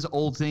lot of his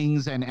old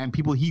things and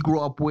people he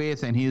grew up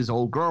with, and his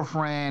old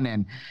girlfriend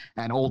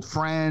and old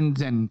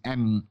friends, and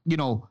you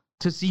know,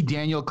 to see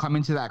Daniel come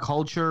into that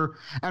culture.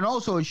 And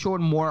also it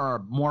showed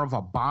more of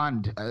a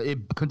bond. It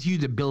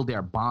continued to build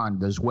their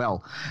bond as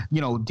well.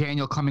 You know,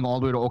 Daniel coming all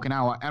the way to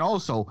Okinawa. And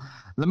also,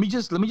 let me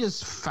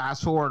just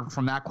fast forward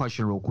from that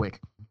question real quick.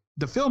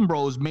 The Film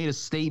Bros made a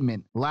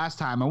statement last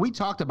time, and we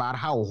talked about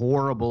how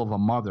horrible of a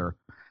mother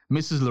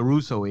Mrs.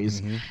 LaRusso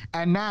is. Mm-hmm.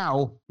 And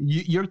now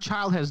your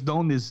child has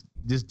known this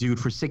dude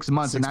for 6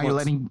 months, and now you're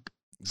letting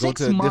go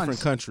to a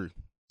different country,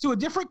 to a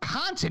different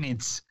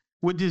continent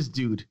with this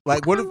dude.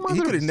 Like, what if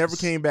he could have never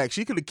came back?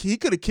 He could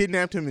have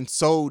kidnapped him and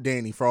sold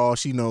Danny for all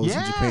she knows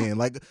in Japan.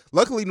 Like,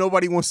 luckily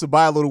nobody wants to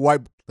buy a little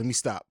white. Let me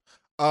stop.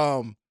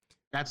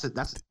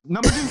 That's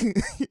number 2.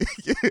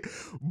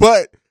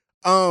 But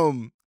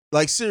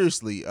like,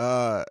 seriously,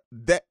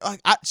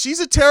 she's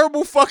a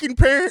terrible fucking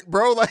parent,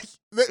 bro. Like,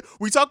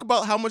 we talk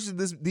about how much of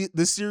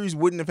this series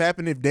wouldn't have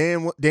happened if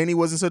Danny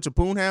wasn't such a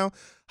poon hound.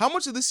 How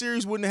much of this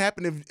series wouldn't have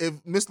happened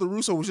if Miss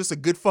LaRusso was just a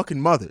good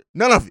fucking mother?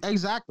 None of it.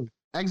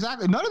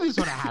 Exactly. None of this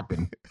would have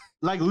happened.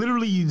 Like,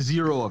 literally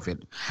zero of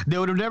it. They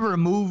would have never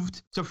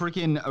moved to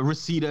freaking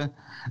Reseda.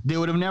 They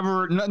would have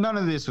never, none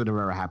of this would have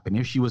ever happened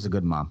if she was a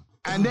good mom.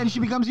 And then she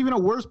becomes even a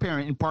worse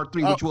parent in part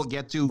 3, which we'll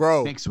get to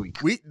next week.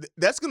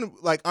 That's going to,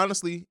 like,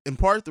 honestly, in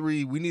part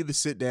 3, we need to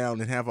sit down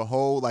and have a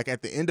whole, like,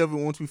 at the end of it,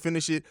 once we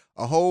finish it,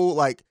 a whole,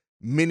 like,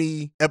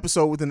 mini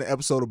episode within the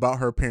episode about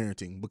her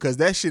parenting, because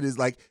that shit is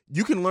like,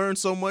 you can learn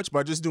so much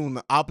by just doing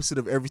the opposite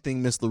of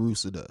everything Miss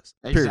LaRusso does.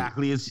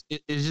 Exactly.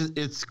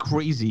 It's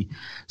crazy.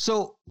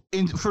 So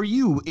for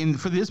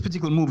this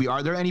particular movie,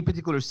 are there any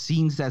particular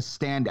scenes that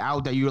stand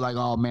out that you're like,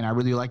 oh man, I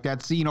really like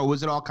that scene, or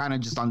was it all kind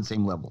of just on the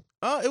same level?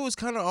 It was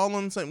kind of all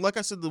on the same. Like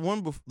I said, the one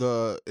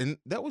and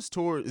that was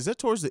towards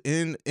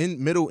the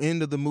middle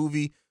end of the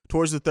movie,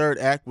 towards the third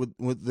act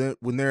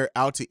when they're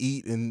out to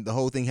eat and the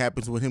whole thing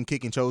happens with him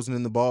kicking Chozen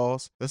in the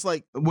balls. That's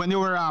like when they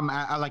were at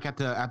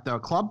the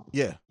club.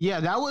 Yeah,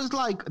 that was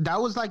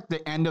like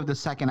the end of the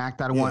second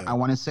act. I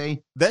want to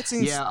say that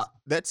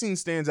scene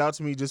stands out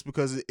to me just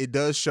because it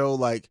does show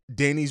like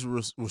Danny's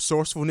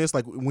resourcefulness,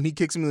 like when he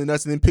kicks him in the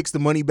nuts and then picks the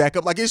money back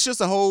up. Like, it's just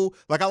a whole,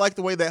 like, I like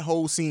the way that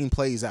whole scene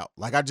plays out.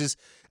 Like,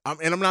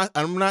 I'm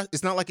not,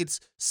 it's not like it's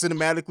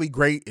cinematically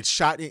great. It's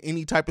shot in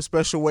any type of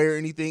special way or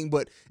anything,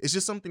 but it's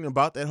just something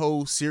about that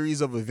whole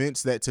series of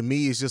events that to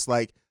me is just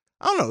like,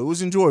 I don't know, it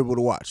was enjoyable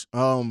to watch.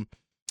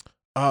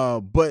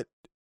 But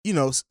you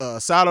know,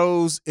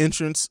 Sato's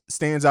entrance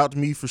stands out to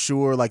me for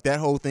sure. Like, that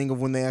whole thing of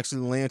when they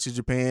actually land to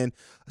Japan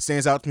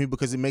stands out to me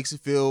because it makes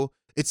it feel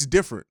it's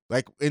different.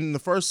 Like, in the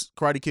first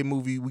Karate Kid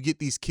movie, we get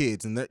these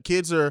kids, and the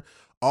kids are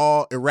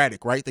all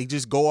erratic, right? They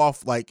just go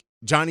off, like,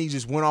 Johnny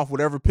just went off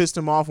whatever pissed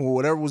him off or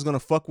whatever was going to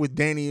fuck with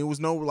Danny. It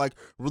was no, like,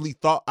 really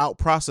thought out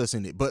process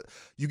in it. But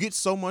you get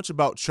so much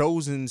about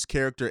Chozen's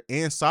character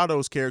and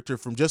Sato's character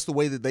from just the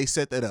way that they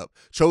set that up.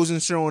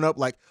 Chozen showing up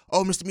like,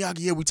 oh, Mr.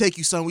 Miyagi, yeah, we take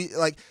you, son. We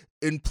like,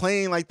 and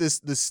playing like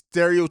this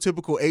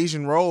stereotypical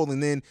Asian role,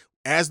 and then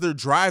as they're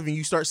driving,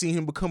 you start seeing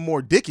him become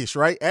more dickish,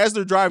 right? As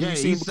they're driving, you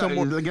see him become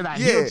more. Look at that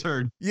heel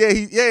turn.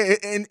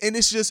 And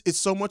it's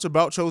so much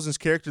about Chozen's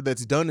character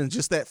that's done in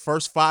just that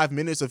first 5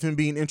 minutes of him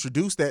being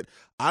introduced that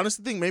I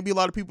honestly think maybe a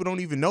lot of people don't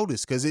even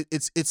notice, because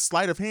it's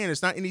sleight of hand.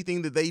 It's not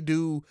anything that they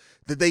do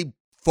that they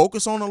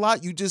focus on a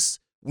lot. You just,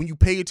 when you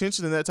pay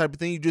attention to that type of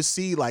thing, you just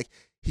see like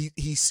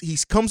he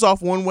comes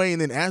off one way, and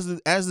then as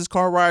this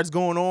car ride's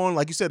going on,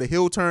 like you said, a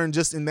hill turn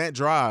just in that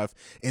drive,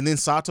 and then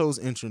Sato's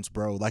entrance,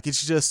 bro. Like,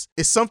 it's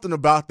something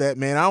about that,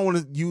 man. I don't want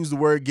to use the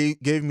word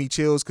gave me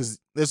chills, because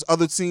There's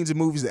other scenes in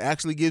movies that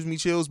actually gives me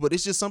chills, but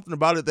it's just something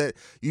about it that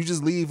you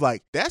just leave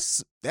like,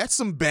 that's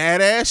some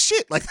badass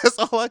shit. Like, that's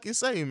all I can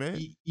say, man.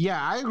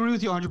 Yeah, I agree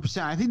with you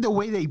 100%. I think the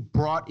way they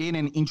brought in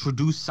and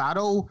introduced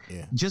Sato,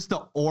 just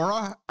the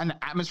aura and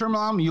the atmosphere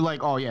around him, you're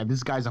like, oh yeah,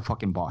 this guy's a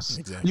fucking boss.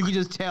 Exactly. You can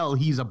just tell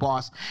he's a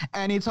boss.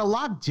 And it's a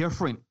lot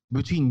different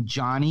between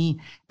Johnny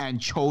and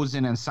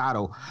Chozen and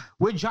Sato.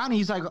 With Johnny,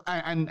 he's like,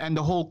 and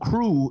the whole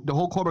crew, the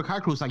whole Cobra Kai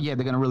crew is like, yeah,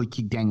 they're gonna really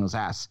kick Daniel's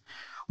ass.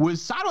 With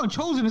Sato and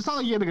Chozen, it's not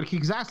like, yeah, they're gonna kick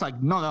his ass.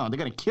 Like, no, they're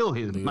gonna kill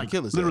him. Like,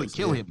 literally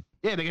kill him.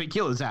 Yeah, they're gonna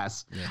kill his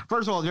ass. Yeah.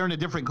 First of all, they're in a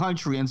different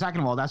country, and second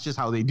of all, that's just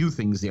how they do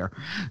things there.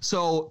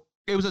 So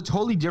it was a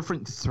totally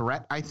different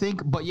threat, I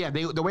think. But yeah,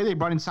 the way they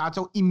brought in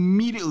Sato,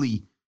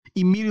 immediately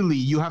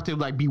you have to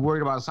like be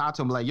worried about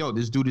Sato and be like, yo,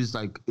 this dude is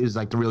like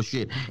the real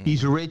shit.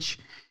 He's rich.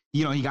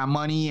 You know, he got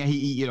money, and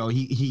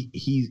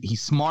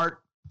he's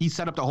smart. He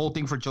set up the whole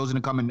thing for Chozen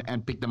to come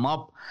and pick them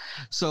up.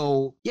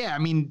 So yeah, I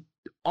mean,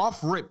 off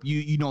rip,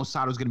 you know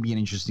Sato's going to be an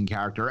interesting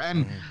character.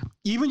 And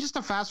even just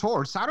to fast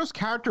forward, Sato's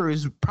character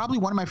is probably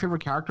one of my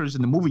favorite characters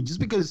in the movie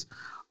just because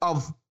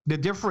of the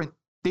different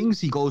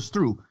things he goes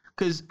through.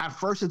 Because at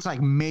first it's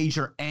like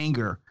major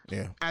anger.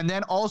 Yeah. And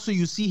then also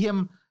you see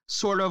him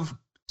sort of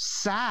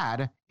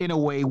sad in a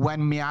way when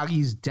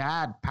Miyagi's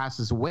dad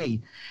passes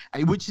away,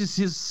 which is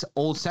his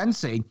old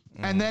sensei.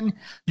 And then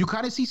you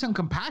kind of see some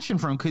compassion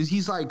for him because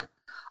he's like,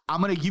 I'm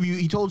gonna give you.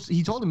 He told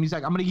him, he's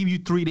like, I'm gonna give you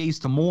 3 days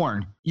to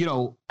mourn, you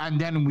know, and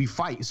then we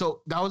fight.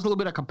 So that was a little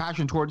bit of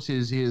compassion towards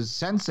his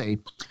sensei.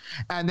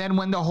 And then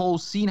when the whole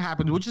scene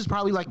happens, which is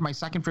probably like my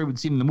second favorite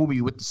scene in the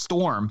movie with the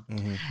storm,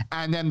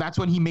 and then that's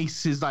when he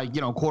makes his like,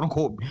 you know, quote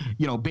unquote,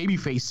 you know,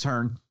 babyface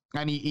turn.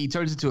 And he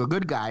turns into a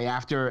good guy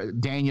after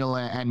Daniel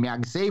and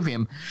Miyagi save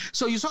him.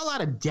 So you saw a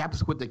lot of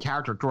depth with the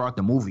character throughout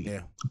the movie.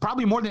 Yeah.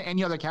 Probably more than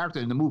any other character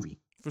in the movie.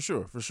 For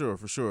sure.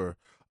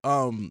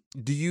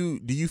 Do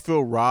you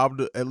feel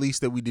robbed at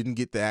least that we didn't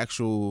get the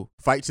actual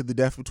fight to the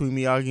death between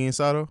Miyagi and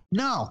Sato?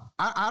 No,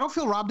 I don't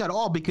feel robbed at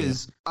all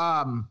because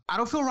I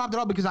don't feel robbed at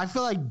all because I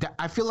feel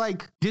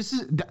like this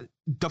is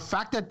the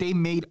fact that they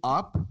made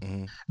up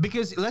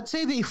because let's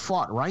say they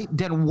fought, right?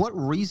 Then what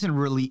reason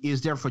really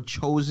is there for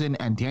Chozen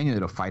and Daniel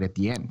to fight at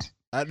the end?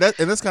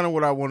 That's kind of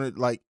what I wanted.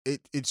 Like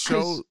it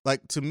showed,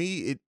 like, to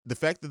me, the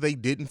fact that they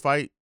didn't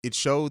fight, it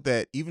showed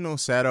that even though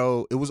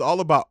Sato, it was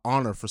all about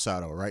honor for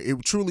Sato, right?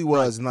 It truly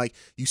was. Right. And like,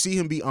 you see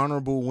him be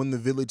honorable when the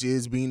village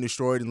is being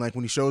destroyed. And like,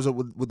 when he shows up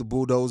with the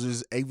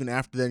bulldozers, even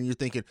after that, and you're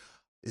thinking,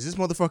 is this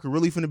motherfucker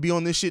really finna be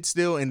on this shit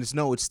still? And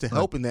it's to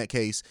help in that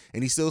case.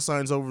 And he still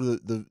signs over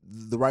the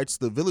rights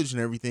to the village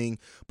and everything.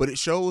 But it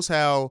shows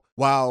how,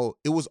 while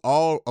it was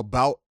all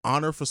about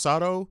honor for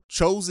Sato,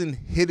 Chozen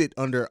hid it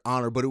under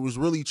honor, but it was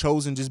really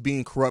Chozen just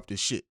being corrupt as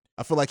shit.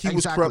 I feel like he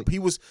was corrupt. He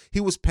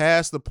was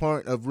past the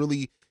point of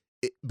really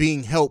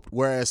being helped,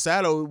 whereas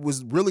Sato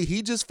was really,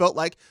 he just felt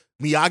like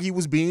Miyagi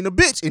was being a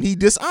bitch and he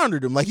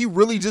dishonored him. Like, he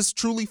really just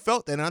truly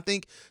felt that. And I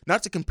think,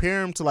 not to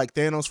compare him to like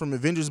Thanos from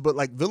Avengers, but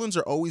like, villains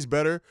are always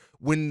better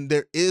when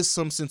there is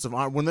some sense of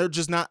honor, when they're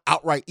just not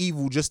outright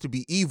evil just to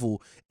be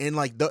evil. And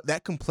like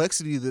that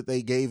complexity that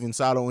they gave in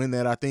Sato in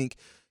that, I think,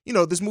 you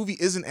know, this movie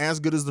isn't as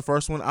good as the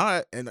first one.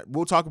 And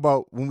we'll talk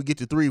about when we get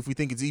to 3 if we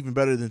think it's even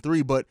better than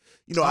 3. But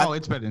you know,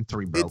 it's better than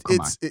 3, bro. Come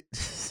on.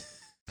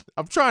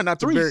 I'm trying not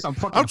to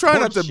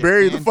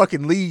bury. The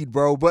fucking lead,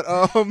 bro. But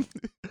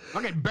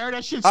okay, bury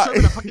that shit straight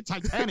with the fucking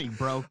Titanic,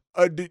 bro.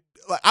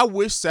 I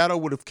wish Sato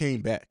would have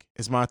came back.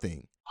 Is my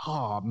thing.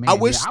 Oh man, I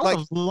wish I would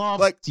have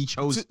loved he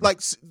chose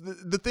like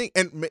the thing,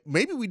 and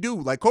maybe we do.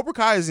 Like, Cobra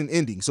Kai is an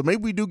ending, so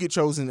maybe we do get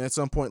Chozen at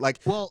some point. Like,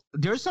 well,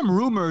 there's some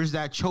rumors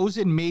that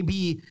Chozen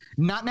maybe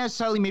not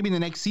necessarily maybe in the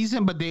next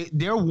season, but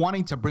they're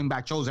wanting to bring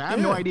back Chozen. I have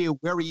no idea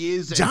where he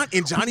is. Johnny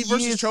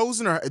versus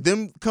Chozen, or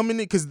them coming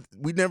in, because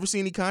we never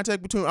see any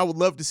contact between them. I would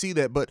love to see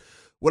that, but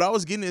what I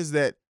was getting is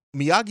that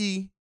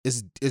Miyagi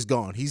is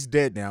gone. He's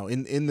dead now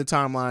in the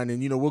timeline,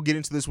 and you know, we'll get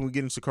into this when we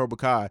get into Cobra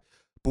Kai.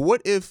 But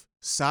what if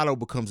Sato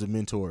becomes a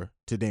mentor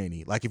to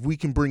Danny? Like, if we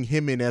can bring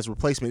him in as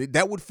replacement,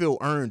 that would feel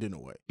earned in a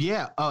way.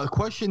 Yeah.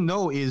 Question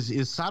though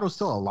is Sato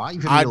still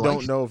alive? I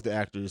don't know if the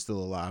actor is still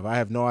alive. I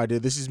have no idea.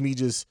 This is me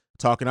just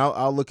talking.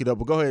 I'll look it up.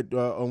 But go ahead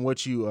on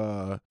what you.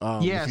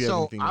 Yeah.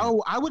 So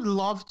I would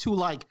love to,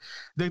 like,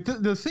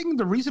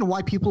 the reason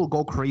why people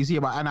go crazy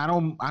about, and I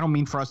don't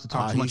mean for us to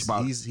talk too much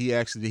about.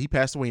 He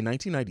passed away in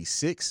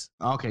 1996.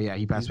 Okay. Yeah.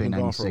 He passed away in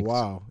 96. For a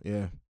while.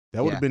 Yeah.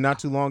 That would have been not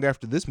too long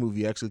after this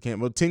movie actually came.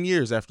 Well, 10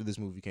 years after this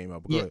movie came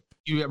out. But go ahead.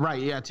 Yeah, right.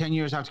 Yeah, 10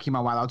 years after it came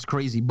out. Wow, that's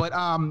crazy. But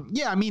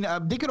yeah, I mean,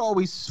 they could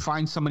always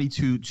find somebody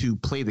to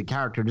play the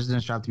character. It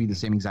doesn't have to be the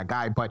same exact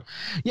guy. But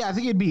yeah, I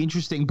think it'd be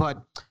interesting.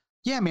 But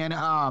yeah, man,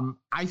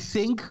 I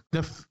think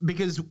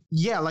because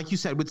yeah, like you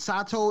said, with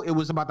Sato, it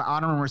was about the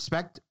honor and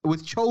respect.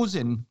 With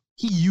Chozen,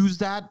 he used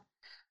that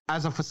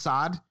as a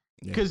facade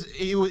because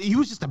he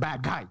was just a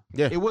bad guy.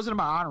 Yeah, it wasn't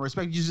about honor and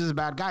respect. He was just a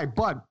bad guy.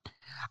 But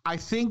I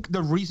think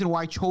the reason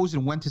why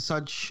Chozen went to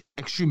such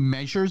extreme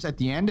measures at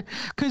the end,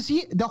 because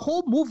the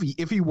whole movie,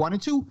 if he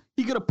wanted to,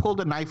 he could have pulled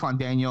a knife on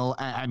Daniel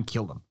and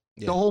killed him.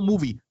 the whole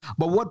movie.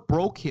 But what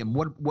broke him,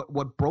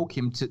 what broke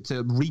him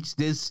to reach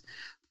this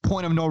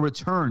point of no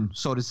return,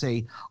 so to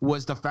say,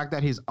 was the fact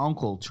that his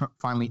uncle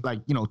finally,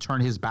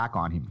 turned his back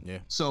on him. Yeah.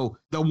 So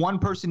the one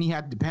person he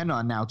had to depend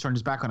on now turned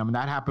his back on him, and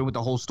that happened with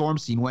the whole storm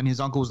scene when his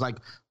uncle was like,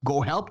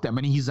 "Go help them,"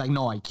 and he's like,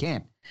 "No, I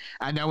can't."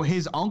 And then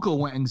his uncle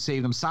went and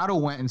saved him. Sato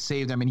went and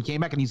saved him, and he came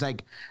back and he's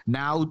like,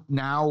 "Now,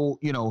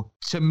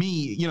 to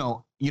me,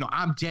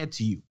 I'm dead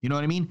to you." You know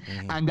what I mean?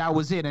 Mm-hmm. And that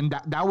was it. And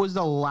that was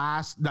the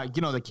last,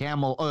 the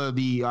camel,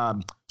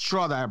 the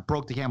straw that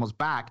broke the camel's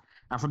back.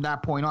 And from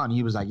that point on,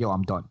 he was like, "Yo,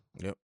 I'm done."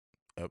 Yep.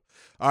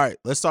 All right,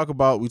 we talked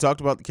about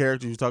the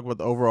characters, we talked about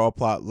the overall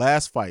plot.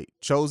 Last fight,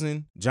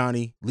 Chosen,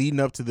 Johnny, leading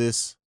up to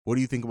this, what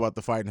do you think about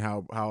the fight and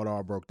how it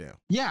all broke down?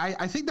 Yeah,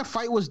 I think the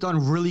fight was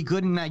done really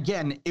good. And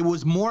again,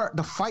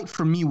 the fight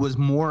for me was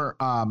more,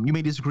 you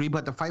may disagree,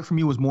 but the fight for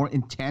me was more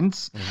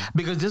intense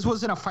because this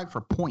wasn't a fight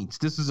for points.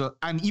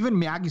 And even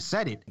Miyagi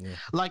said it. Yeah.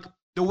 Like,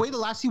 the way the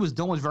last scene was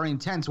done was very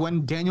intense.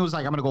 When Daniel was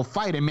like, "I'm going to go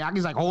fight," and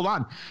Miyagi's like, "Hold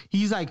on."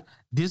 He's like,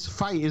 "This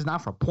fight is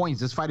not for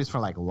points. This fight is for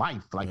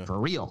life, for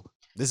real."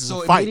 This is a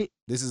fight.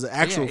 This is an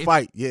actual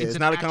fight. Yeah, it's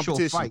not a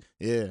competition. Fight.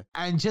 Yeah.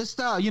 And just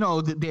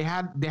they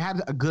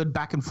had a good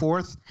back and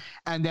forth,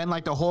 and then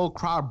the whole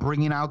crowd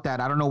bringing out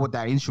that, I don't know what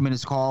that instrument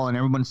is called, and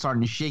everyone's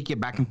starting to shake it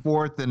back and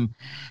forth, and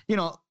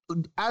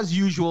as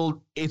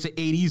usual, it's an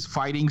 80s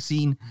fighting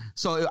scene.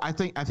 So I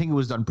think it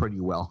was done pretty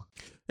well.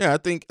 Yeah, I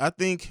think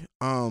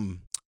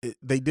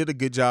they did a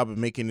good job of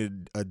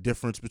making a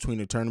difference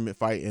between a tournament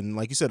fight and,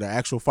 like you said, an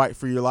actual fight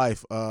for your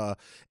life.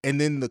 And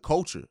then the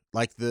culture,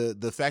 like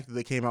the fact that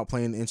they came out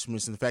playing the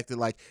instruments, and the fact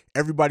that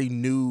everybody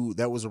knew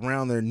that was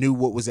around there knew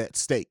what was at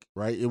stake,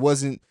 right? It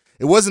wasn't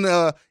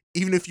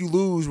even if you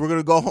lose, we're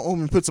gonna go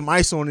home and put some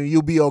ice on it and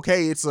you'll be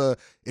okay. It's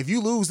if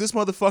you lose, this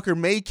motherfucker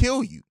may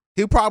kill you.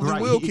 He probably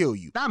will kill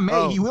you. Not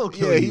may, he will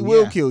kill you. Yeah, he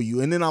will kill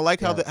you. And then I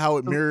like how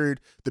it mirrored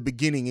the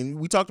beginning. And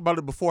we talked about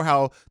it before,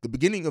 how the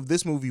beginning of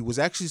this movie was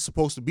actually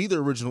supposed to be the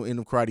original end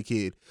of Karate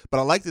Kid. But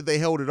I like that they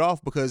held it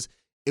off because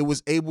it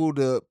was able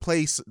to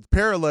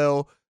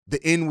parallel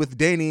the end with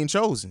Danny and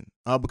Chosen,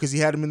 because he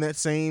had him in that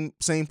same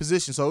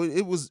position. So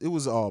it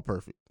was all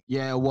perfect.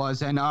 Yeah, it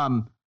was. And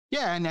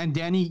and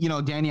Danny,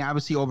 Danny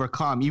obviously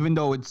overcome, even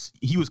though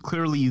he was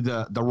clearly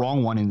the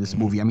wrong one in this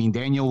movie. I mean,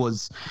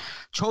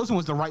 Chosen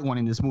was the right one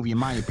in this movie, in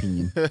my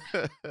opinion.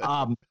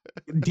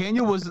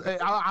 Daniel was,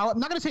 I'm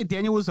not going to say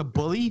Daniel was a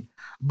bully,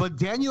 but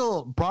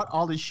Daniel brought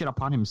all this shit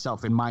upon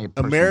himself, in my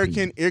opinion.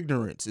 American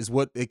ignorance is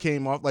what it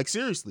came off like.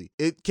 Seriously,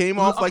 it came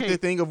off like the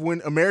thing of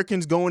when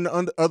Americans go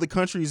into other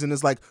countries and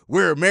it's like,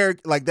 we're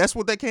American. Like, that's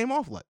what that came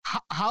off like.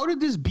 How did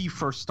this beef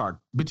first start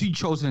between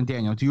Chosen and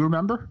Daniel? Do you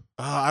remember?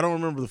 I don't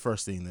remember the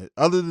first thing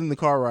other than the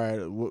car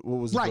ride. What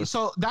was right?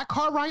 So that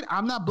car ride,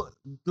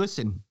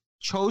 listen.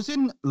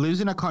 Chosen lives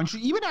in a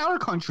country, even our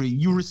country,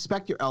 you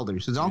respect your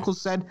elders. His uncle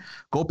said,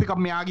 "Go pick up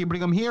Miyagi,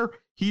 bring him here."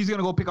 He's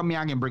gonna go pick up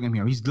Miyagi and bring him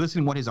here. He's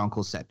listening to what his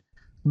uncle said.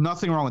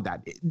 Nothing wrong with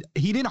that.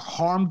 He didn't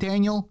harm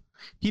Daniel.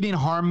 He didn't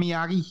harm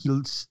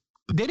Miyagi.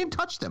 They didn't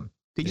touch them.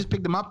 They just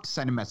picked them up to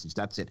send a message.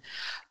 That's it.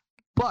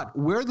 But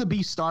where the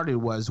beef started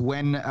was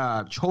when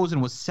Chosen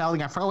was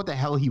selling. I forgot what the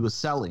hell he was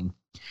selling.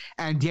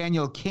 And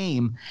Daniel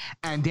came,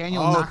 and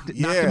Daniel knocked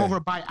him over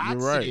by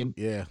accident,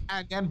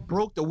 and then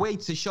broke the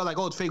weights to show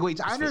it's fake weights.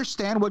 I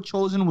understand what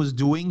Chosen was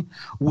doing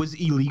was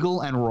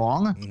illegal and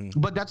wrong,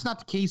 but that's not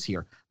the case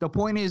here. The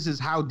point is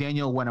how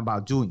Daniel went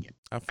about doing it.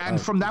 And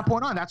from that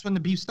point on, that's when the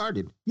beef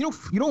started. You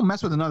don't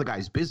mess with another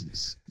guy's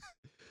business.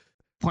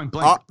 Point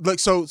blank.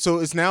 So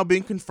it's now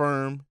been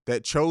confirmed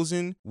that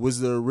Chosen was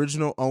the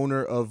original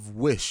owner of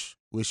Wish.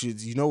 Wish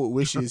is, what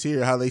Wish is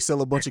here, how they sell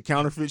a bunch of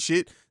counterfeit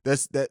shit.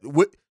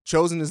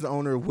 Chosen is the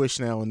owner of Wish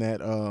now in that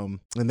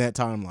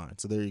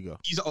timeline. So there you go.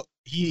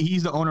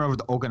 He's the owner of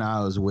the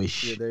Okinawa's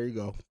Wish. Yeah, there you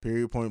go.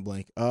 Period. Point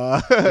blank.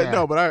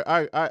 No, but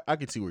I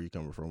can see where you're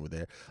coming from with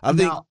that.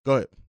 Go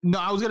ahead. No,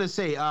 I was gonna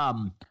say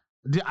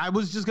I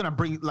was just gonna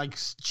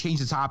change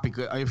the topic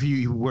if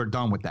you were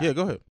done with that. Yeah,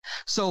 go ahead.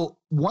 So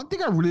one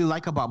thing I really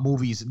like about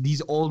movies,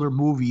 these older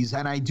movies,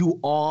 and I do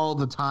all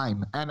the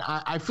time, and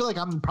I feel like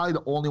I'm probably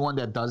the only one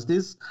that does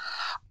this.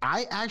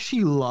 I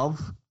actually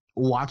love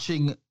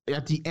watching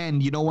at the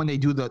end, when they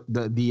do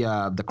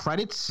the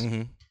credits.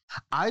 Mm-hmm.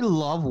 I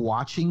love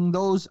watching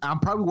those. I'm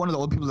probably one of the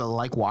only people that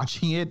like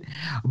watching it,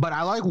 but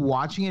I like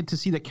watching it to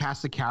see the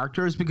cast of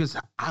characters because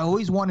I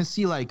always want to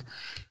see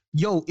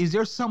yo, is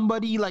there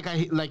somebody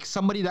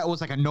somebody that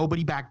was a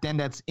nobody back then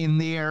that's in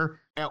there?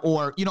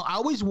 Or I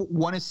always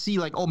want to see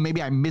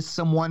maybe I missed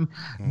someone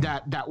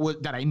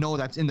that I know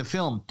that's in the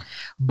film.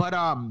 But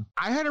I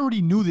had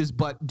already knew this.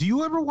 But do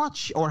you ever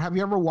watch, or have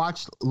you ever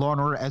watched Law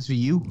and Order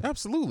SVU?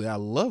 Absolutely, I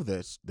love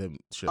that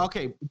show.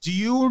 Okay, do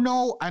you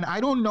know? And I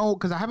don't know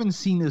because I haven't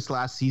seen this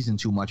last season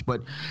too much.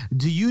 But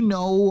do you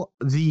know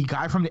the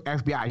guy from the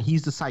FBI?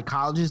 He's the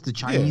psychologist, the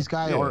Chinese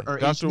guy, or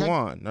Dr.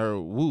 Wong or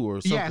Wu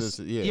or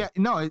something.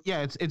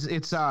 Yes,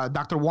 it's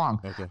Dr. Wong.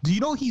 Okay. Do you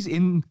know he's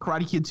in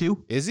Karate Kid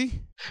 2? Is he?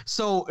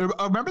 So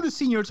remember the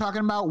scene you were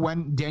talking about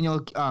when Daniel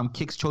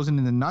kicks Chosen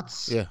in the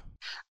nuts? Yeah.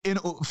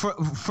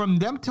 from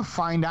them to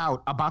find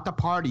out about the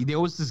party, there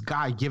was this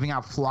guy giving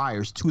out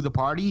flyers to the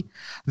party.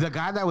 The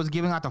guy that was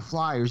giving out the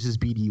flyers is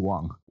BD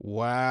Wong.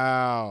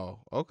 Wow.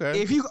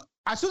 Okay.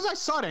 As soon as I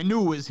saw it, I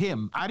knew it was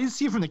him. I didn't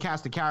see it from the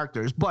cast of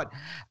characters, but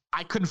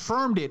I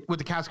confirmed it with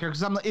the cast of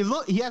characters.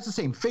 He has the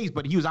same face,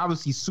 but he was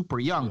obviously super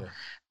young. Yeah.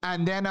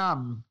 And then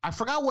I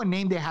forgot what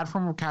name they had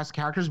from cast of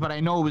characters, but I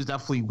know it was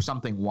definitely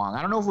something Wong.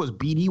 I don't know if it was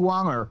BD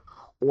Wong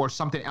or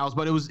something else,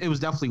 but it was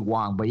definitely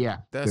Wong. But yeah,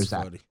 that's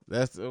funny.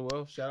 That's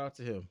well, shout out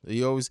to him.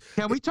 He always.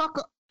 Can we talk?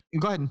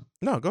 Go ahead.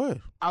 No, go ahead.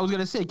 I was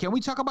gonna say, can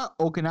we talk about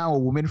Okinawa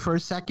women for a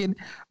second?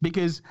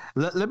 Because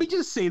let me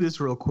just say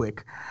this real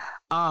quick.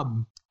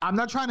 I'm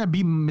not trying to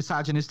be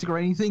misogynistic or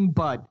anything,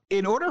 but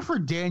in order for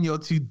Daniel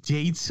to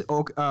date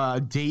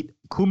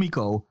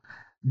Kumiko,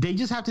 they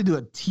just have to do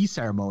a tea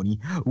ceremony.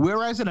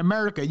 Whereas in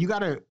America, you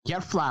gotta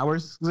get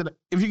flowers.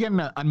 If you're getting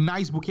a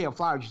nice bouquet of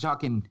flowers, you're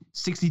talking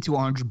 $60 to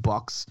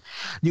 $100.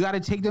 You gotta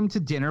take them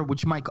to dinner,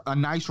 which a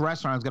nice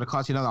restaurant is gonna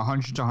cost you another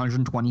 $100 to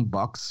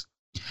 $120.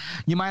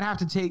 You might have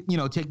to take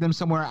them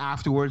somewhere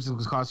afterwards. It's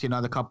gonna cost you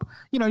another cup.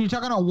 You're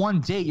talking on one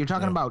date. You're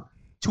talking about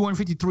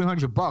 $250,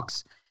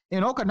 $300.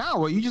 In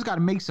Okinawa, you just got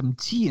to make some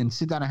tea and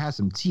sit down and have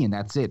some tea, and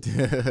that's it.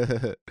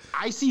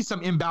 I see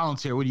some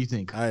imbalance here. What do you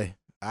think? I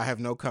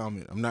have no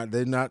comment.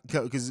 They're not,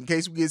 because in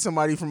case we get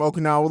somebody from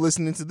Okinawa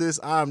listening to this,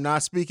 I'm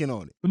not speaking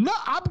on it. No,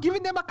 I'm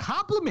giving them a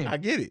compliment. I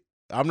get it.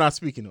 I'm not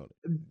speaking on it.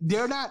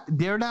 They're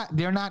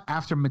not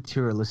after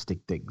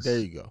materialistic things. There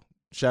you go.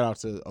 Shout out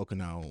to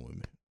Okinawa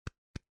women.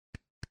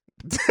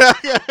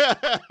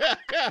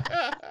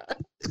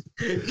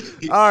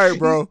 All right,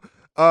 bro.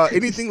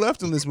 Anything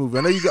left on this movie?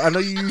 I know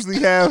you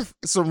usually have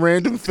some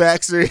random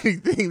facts or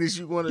anything that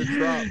you want to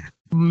drop.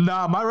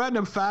 Nah, my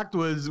random fact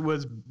was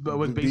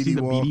basically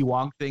the BD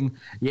Wong thing.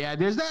 Yeah,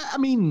 there's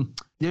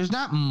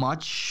not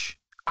much.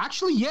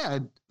 Actually, yeah,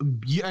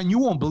 and you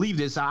won't believe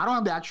this. I don't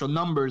have the actual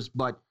numbers,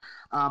 but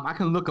I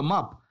can look them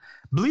up.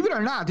 Believe it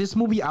or not, this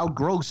movie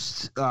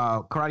outgrossed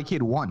Karate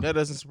Kid 1. That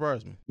doesn't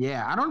surprise me.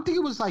 Yeah, I don't think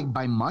it was like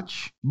by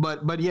much,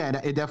 but yeah,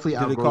 it definitely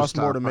outgrossed. Did it cost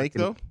more to make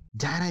though?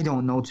 That I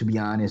don't know, to be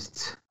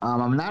honest.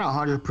 I'm not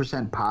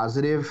 100%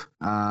 positive.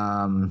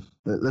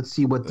 Let's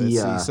see what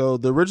So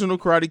the original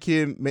Karate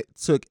Kid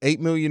took $8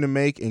 million to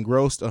make and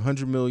grossed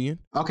 $100 million.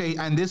 Okay,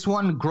 and this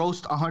one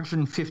grossed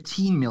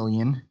 $115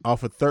 million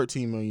off a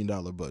 $13 million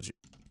budget.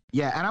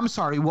 Yeah, and I'm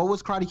sorry, what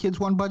was Karate Kid's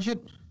one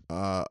budget?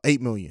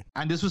 $8 million.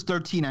 And this was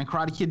 13. And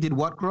Karate Kid did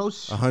what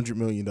gross? $100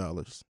 million.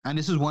 And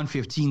this is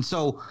 115.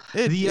 So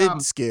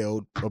it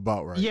scaled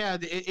about right. Yeah,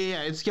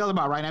 it scaled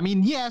about right. I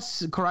mean,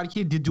 yes, Karate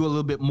Kid did do a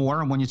little bit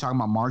more when you're talking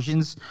about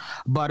margins,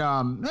 but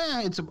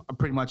it's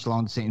pretty much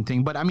along the same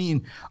thing. But I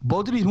mean,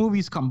 both of these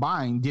movies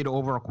combined did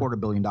over $250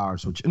 million,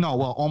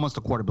 almost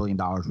 $250 million,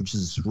 which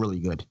is really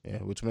good. Yeah,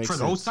 which makes for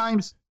sense. Those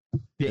times.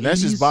 And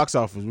that's just box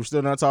office. We're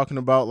still not talking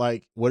about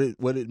like what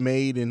it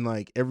made and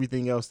like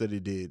everything else that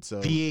it did.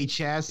 So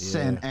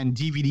VHS and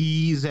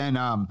DVDs and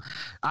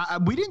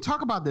we didn't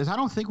talk about this. I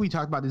don't think we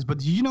talked about this, but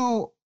did you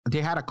know they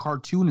had a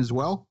cartoon as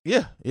well?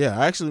 Yeah.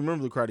 I actually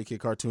remember the Karate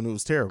Kid cartoon. It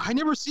was terrible. I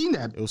never seen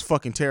that. It was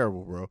fucking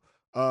terrible, bro.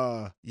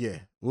 Yeah,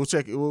 we'll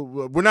check it.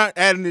 We're not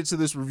adding it to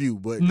this review,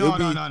 but no,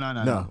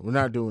 we're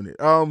not doing it.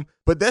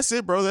 But that's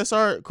it, bro. That's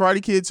our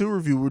Karate Kid 2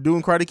 review. We're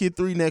doing Karate Kid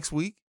 3 next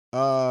week.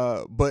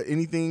 But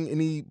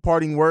any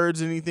parting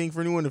words, anything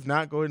for anyone? If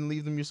not, go ahead and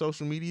leave them your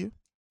social media.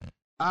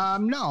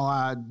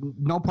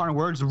 No parting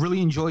words.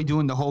 Really enjoy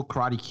doing the whole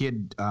Karate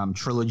Kid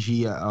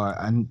trilogy,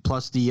 and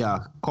plus the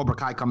Cobra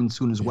Kai coming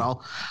soon as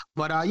well.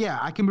 But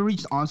I can be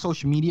reached on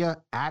social media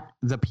at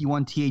the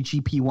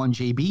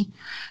P1THEP1JB,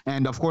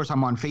 and of course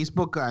I'm on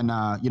Facebook. And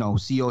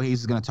CEO Hayes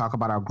is going to talk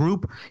about our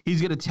group.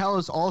 He's going to tell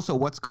us also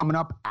what's coming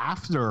up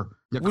after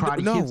the Karate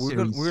Kid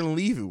series. We're gonna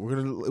leave it.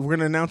 We're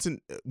gonna announce it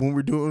when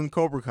we're doing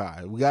Cobra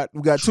Kai. We got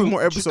 2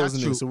 more episodes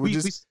in this, so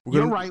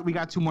you're right. We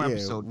got 2 more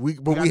episodes. We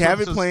have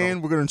it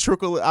planned. We're gonna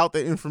trickle out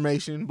the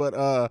information, but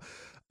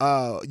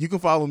you can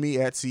follow me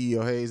at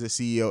CEO Hayes, at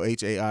CEO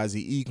HAIZE.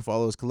 You can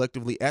follow us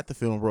collectively at the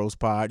Film Bros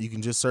Pod. You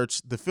can just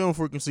search the Film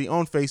Frequency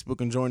on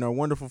Facebook and join our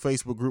wonderful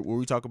Facebook group where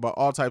we talk about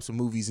all types of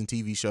movies and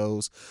TV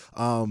shows.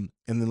 And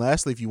then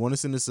lastly, if you want to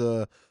send us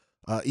a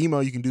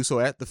email, you can do so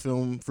at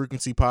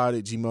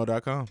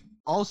thefilmfrequencypod@gmail.com.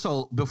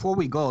 Also, before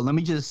we go, let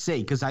me just say,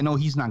 because I know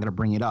he's not going to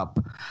bring it up,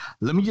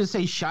 let me just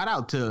say shout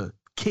out to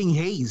King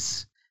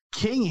Hayes.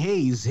 King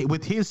Hayes,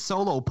 with his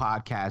solo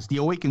podcast, The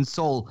Awakened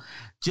Soul,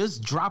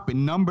 just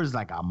dropping numbers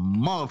like a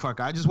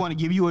motherfucker. I just want to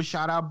give you a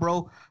shout out,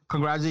 bro.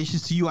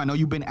 Congratulations to you. I know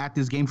you've been at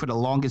this game for the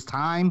longest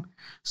time.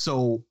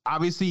 So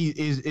obviously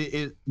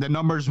the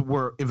numbers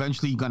were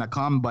eventually going to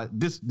come, but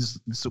this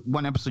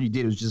one episode you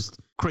did was just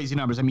crazy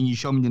numbers. I mean, you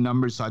showed me the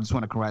numbers, so I just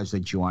want to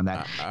congratulate you on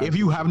that. If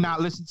you have not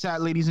listened to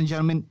that, ladies and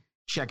gentlemen,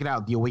 check it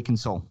out, The Awakened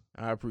Soul.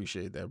 I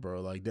appreciate that,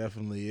 bro. Like,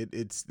 definitely,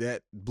 it's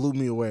that blew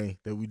me away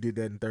that we did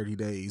that in 30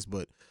 days.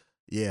 But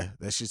yeah,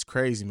 that's just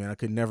crazy, man. I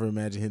could never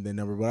imagine hitting that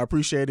number, but I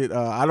appreciate it.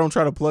 I don't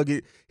try to plug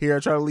it here.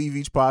 I try to leave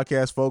each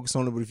podcast focused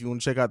on it. But if you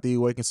want to check out The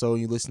Awakened Soul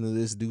and you listen to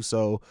this, do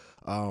so.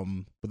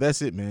 But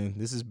that's it, man.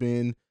 This has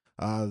been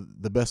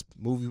the best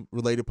movie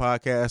related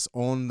podcast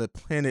on the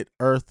planet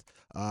Earth.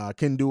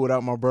 Couldn't do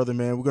without my brother,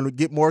 man. We're going to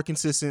get more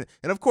consistent.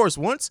 And of course,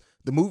 once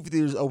the movie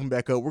theaters open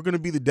back up, we're going to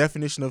be the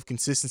definition of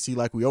consistency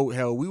like we owe.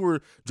 Hell, we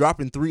were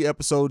dropping 3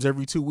 episodes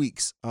every 2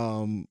 weeks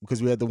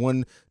because we had the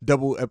one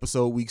double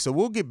episode week. So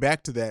we'll get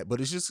back to that.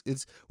 But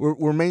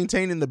we're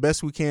maintaining the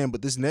best we can.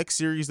 But this next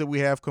series that we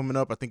have coming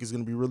up, I think is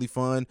going to be really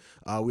fun.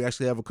 We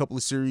actually have a couple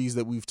of series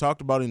that we've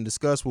talked about and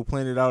discussed. We'll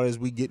plan it out as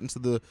we get into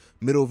the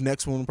middle of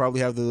next one. We'll probably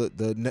have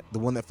the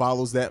one that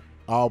follows that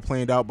all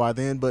planned out by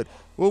then, but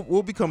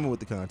we'll be coming with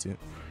the content.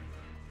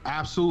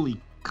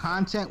 Absolutely.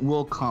 Content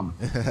will come.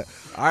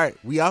 All right,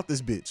 we out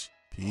this bitch.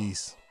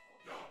 Peace.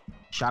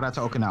 Shout out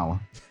to Okinawa.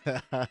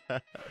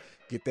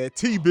 Get that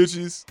tea,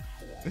 bitches.